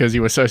because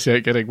you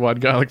associate getting one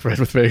garlic bread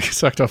with being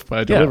sucked off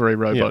by a delivery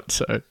robot,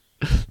 so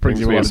brings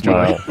you me a a lot of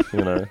joy. smile,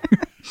 you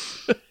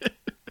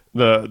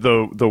know.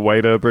 The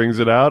waiter brings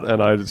it out,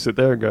 and I just sit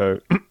there and go,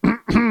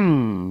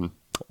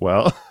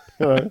 well...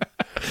 you know.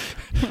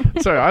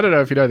 So I don't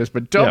know if you know this,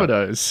 but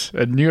Domino's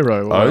and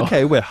Neuro Oil.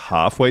 Okay, we're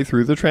halfway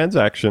through the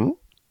transaction.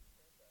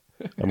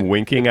 I'm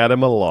winking at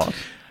him a lot.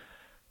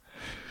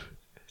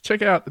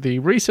 Check out the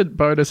recent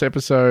bonus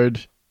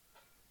episode.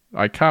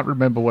 I can't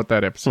remember what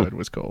that episode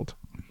was called.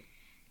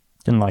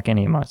 Didn't like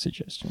any of my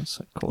suggestions.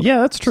 Of course. Yeah,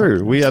 that's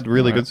true. We had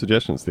really good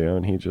suggestions, Theo,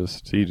 and he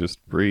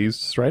just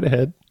breezed straight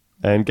ahead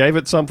and gave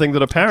it something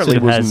that apparently Sort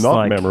of was has, not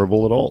like-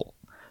 memorable at all.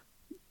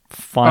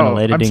 Final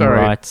I'm editing sorry.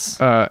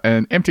 rights.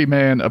 An empty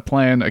man, a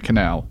plan, a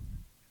canal.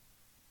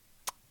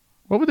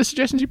 What were the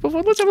suggestions you put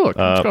forward? Let's have a look.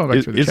 Let's go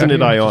back through the Isn't chat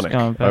it here. ionic?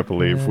 going back I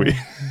believe we...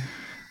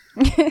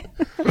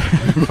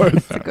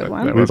 That's a good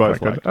one. That We was both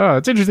quite good. Oh,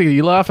 it's interesting that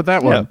you laugh at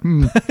that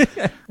one.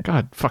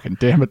 God fucking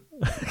damn it.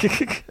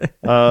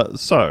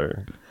 So,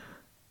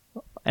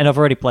 And I've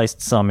already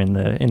placed some in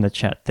the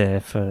chat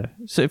there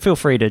so feel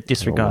free to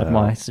disregard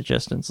wow. my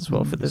suggestions as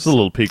well for this this. is a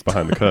little peek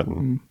behind the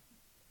curtain.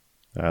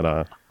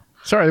 And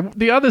Sorry,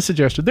 the other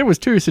suggestion, there was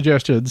two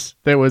suggestions.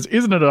 There was,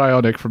 isn't it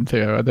ionic from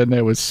Theo? And then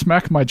there was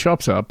smack my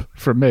chops up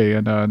from me.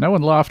 And no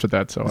one laughed at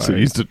that, so so I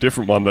used a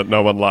different one that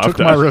no one took laughed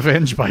my at.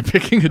 revenge by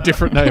picking a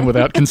different name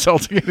without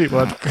consulting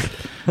anyone.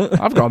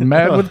 I've gone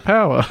mad with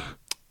power.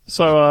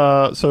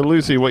 So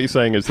Lucy, what you're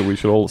saying is that we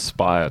should all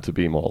aspire to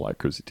be more like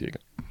Chrissy Teigen.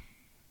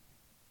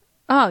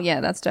 Oh,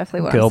 yeah, that's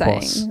definitely what Girl I'm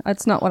boss. saying.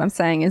 That's not what I'm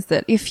saying, is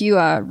that if you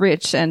are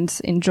rich and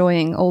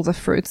enjoying all the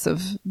fruits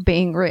of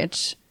being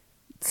rich,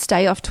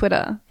 stay off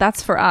Twitter.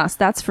 That's for us.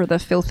 That's for the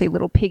filthy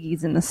little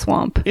piggies in the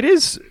swamp. It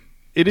is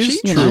She-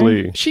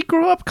 truly... She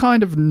grew up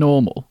kind of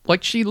normal.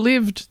 Like, she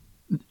lived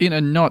in a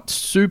not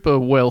super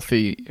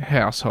wealthy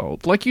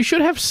household. Like, you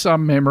should have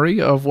some memory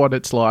of what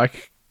it's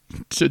like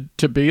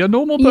to be a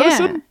normal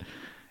person.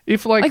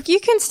 If, Like, you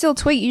can still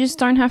tweet. You just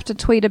don't have to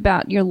tweet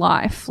about your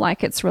life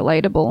like it's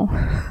relatable.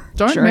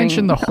 don't during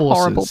mention the a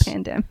horrible horses.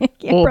 pandemic.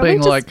 Yeah, Or probably being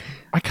just- like,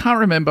 I can't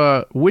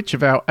remember which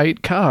of our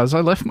 8 cars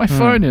I left my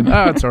phone in.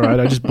 Ah, it's all right.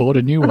 I just bought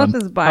a new I'll one.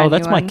 just buy a Oh,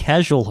 that's new my one.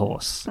 casual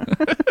horse.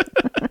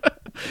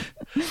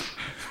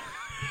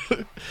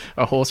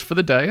 A horse for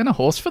the day and a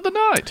horse for the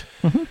night.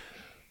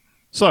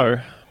 So,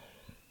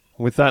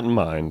 with that in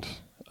mind,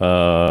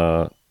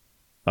 are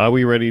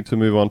we ready to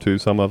move on to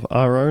some of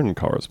our own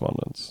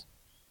correspondence?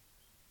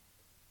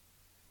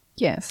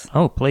 Yes.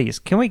 Oh, please.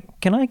 Can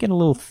I get a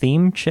little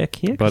theme check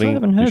here? 'Cause Buddy, I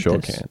haven't heard you sure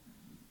this. can.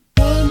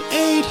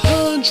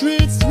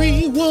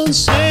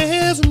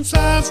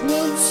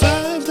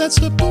 1-800-317-5515. That's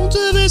the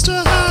Punta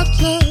Vista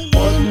hotline.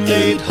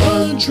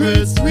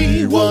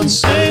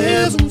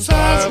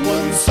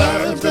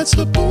 1-800-317-515. That's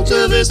the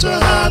Punta Vista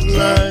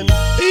hotline.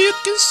 You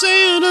can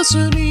send us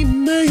an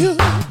email,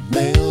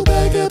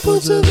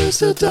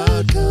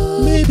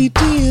 mailbag@puntavista.com. Maybe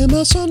DM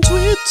us on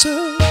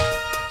Twitter.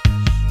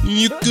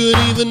 You could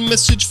even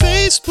message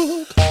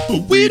Facebook,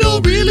 but we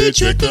don't really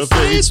check the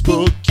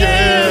Facebook.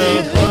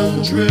 Yeah,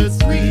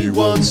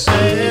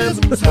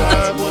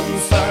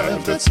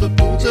 1-800-317-515. That's the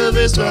Punta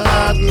Vista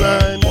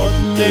hotline.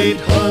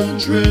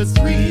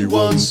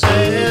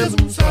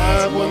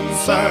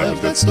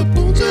 1-800-317-515. That's the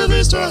Punta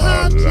Vista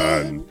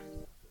hotline.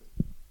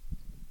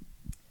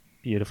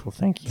 Beautiful,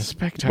 thank you.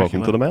 Spectacular.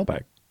 Welcome to the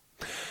mailbag.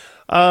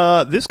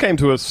 This came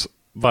to us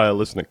via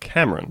listener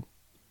Cameron,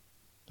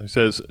 who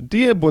says,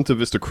 Dear Bunta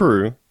Vista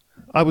crew,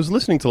 I was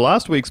listening to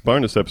last week's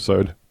bonus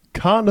episode,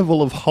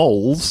 Carnival of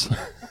Holes.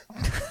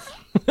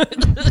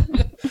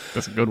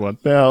 That's a good one.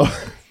 Now,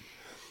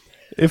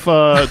 if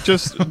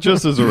just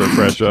as a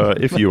refresher,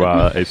 if you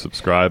are a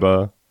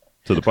subscriber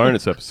to the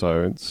bonus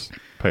episodes,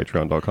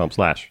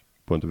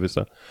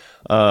 patreon.com/PuntaVista,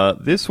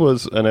 this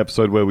was an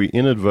episode where we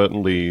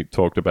inadvertently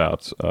talked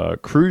about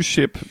cruise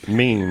ship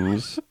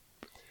memes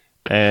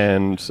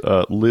and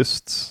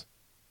lists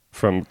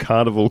from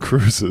Carnival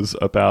cruises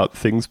about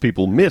things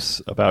people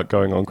miss about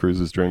going on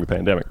cruises during the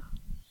pandemic.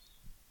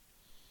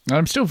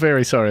 I'm still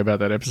very sorry about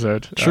that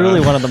episode.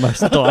 Truly one of the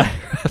most dire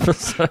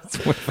episodes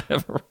we've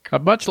ever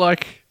recorded. Much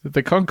like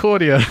the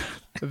Concordia,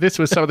 this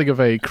was something of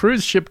a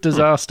cruise ship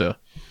disaster.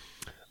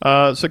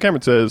 So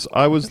Cameron says,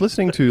 I was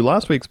listening to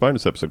last week's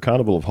bonus episode,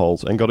 Carnival of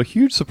Holes, and got a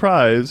huge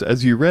surprise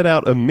as you read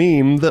out a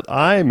meme that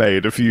I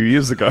made a few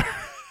years ago.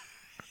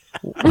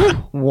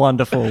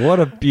 Wonderful. What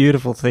a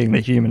beautiful thing the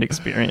human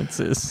experience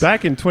is.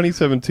 Back in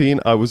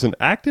 2017, I was an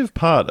active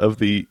part of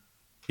the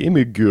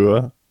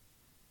Imgur.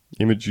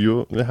 How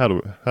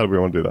do we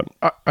want to do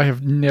that? I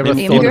have never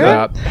Imgur? thought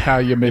about how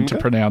you're meant to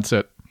pronounce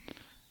it.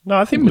 No,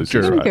 I think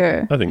Lucy's right.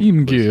 Imgur. I think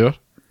Imgur.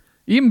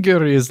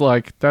 Imgur is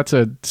like, that's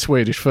a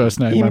Swedish first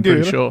name, I'm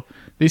pretty Imgur. sure.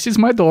 This is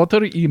my daughter,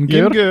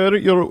 Imgur.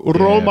 Imgur, your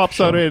roll Yeah, mops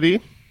sure. are ready.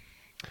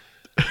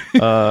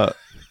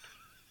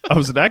 I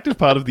was an active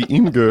part of the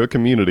Imgur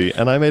community,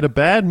 and I made a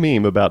bad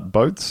meme about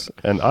boats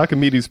and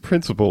Archimedes'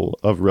 principle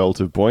of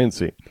relative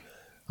buoyancy.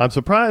 I'm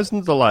surprised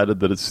and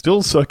delighted that it's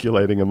still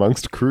circulating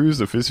amongst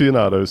cruise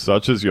aficionados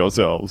such as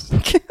yourselves.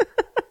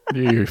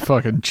 You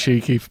fucking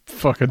cheeky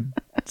fucking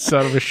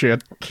son of a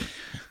shit.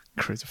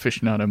 Cruise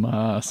aficionado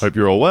my ass. Hope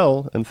you're all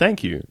well, and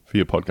thank you for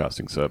your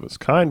podcasting service.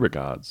 Kind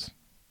regards,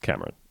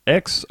 Cameron.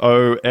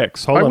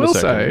 XOX. Hold I on a will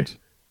second. say-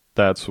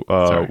 That's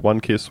Sorry. one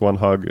kiss, one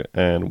hug,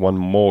 and one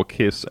more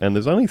kiss, and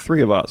there's only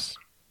 3 of us.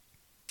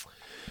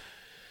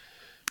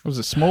 It was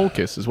a small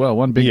kiss as well.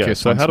 One big Yeah,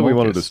 kiss, so one how do we small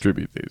want to kiss.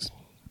 distribute these?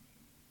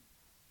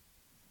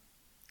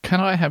 Can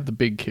I have the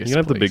big kiss, You can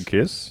have the please? big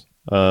kiss.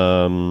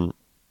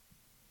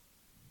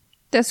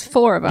 There's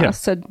 4 of us, Yeah.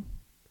 so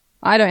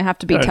I don't have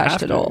to be Don't touched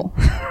have at to. all.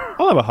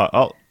 I'll have a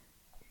hug.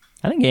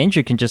 I think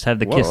Andrew can just have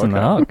the Whoa, kiss and the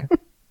okay. hug.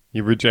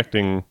 You're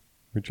rejecting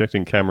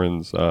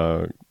Cameron's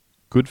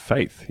good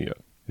faith here.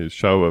 His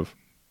show of...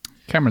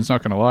 Cameron's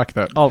not going to like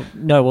that. Oh,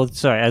 no, well,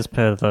 sorry, as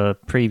per the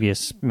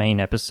previous main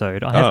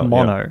episode, I have Oh,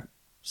 mono.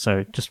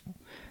 So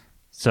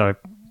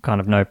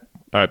kind of no...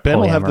 All right, Ben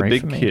will have the polyamory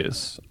big for me.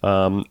 kiss.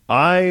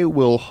 I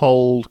will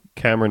hold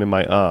Cameron in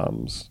my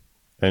arms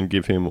and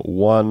give him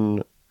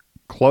one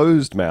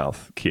closed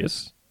mouth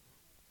kiss.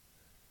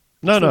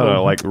 No,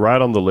 like right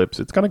on the lips.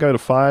 It's going to go to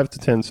 5 to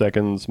 10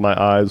 seconds, my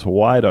eyes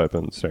wide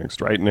open, staring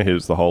straight into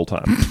his the whole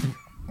time.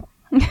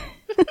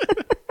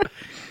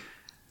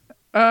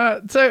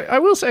 So I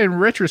will say in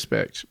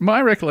retrospect,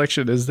 my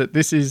recollection is that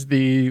this is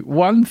the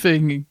one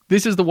we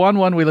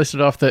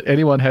listed off that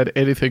anyone had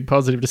anything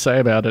positive to say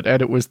about it,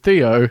 and it was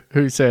Theo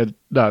who said,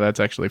 no, that's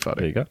actually There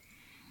funny. you go.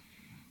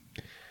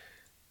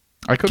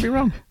 I could be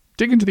wrong.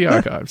 Dig into the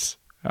archives.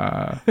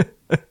 I'm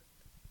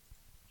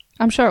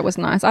sure it was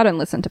nice. I don't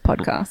listen to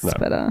podcasts, No.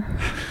 but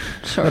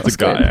sure That's it was a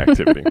guy good.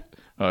 activity.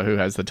 Oh, who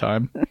has the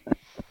time?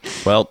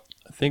 Well,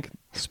 I think,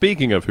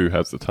 speaking of who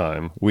has the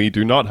time, we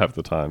do not have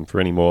the time for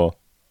any more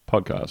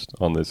podcast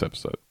on this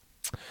episode.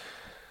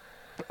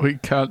 We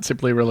can't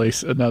simply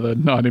release another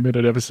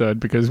 90-minute episode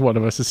because one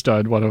of us is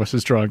stoned, one of us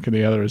is drunk, and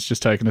the other has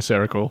just taken a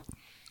Seroquel.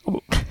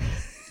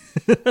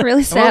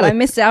 Really sad. I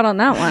missed out on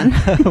that one.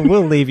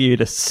 We'll leave you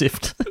to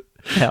sift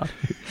out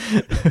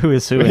who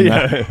is who in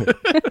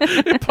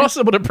that.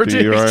 Impossible to do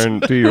predict. your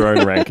own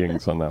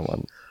rankings on that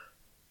one.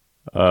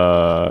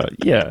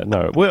 Yeah,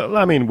 no. Well,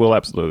 I mean, we'll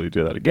absolutely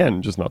do that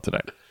again, just not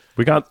today.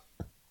 We can't.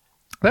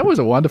 That was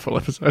a wonderful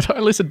episode. I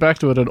listened back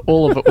to it and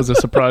all of it was a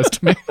surprise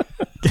to me.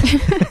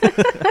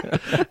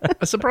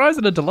 A surprise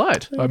and a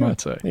delight, I might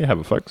say. You have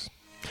it, folks.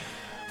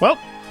 Well,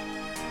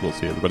 we'll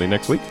see everybody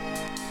next week.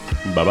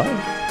 Bye-bye.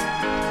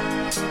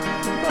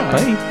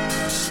 Bye.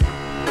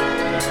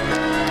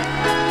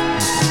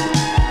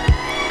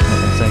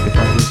 Say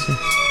goodbye, Lucy.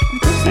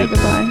 Say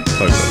goodbye.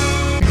 So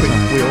good.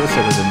 We all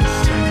said it in the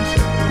same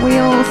second. We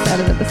all said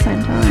it at the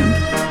same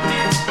time.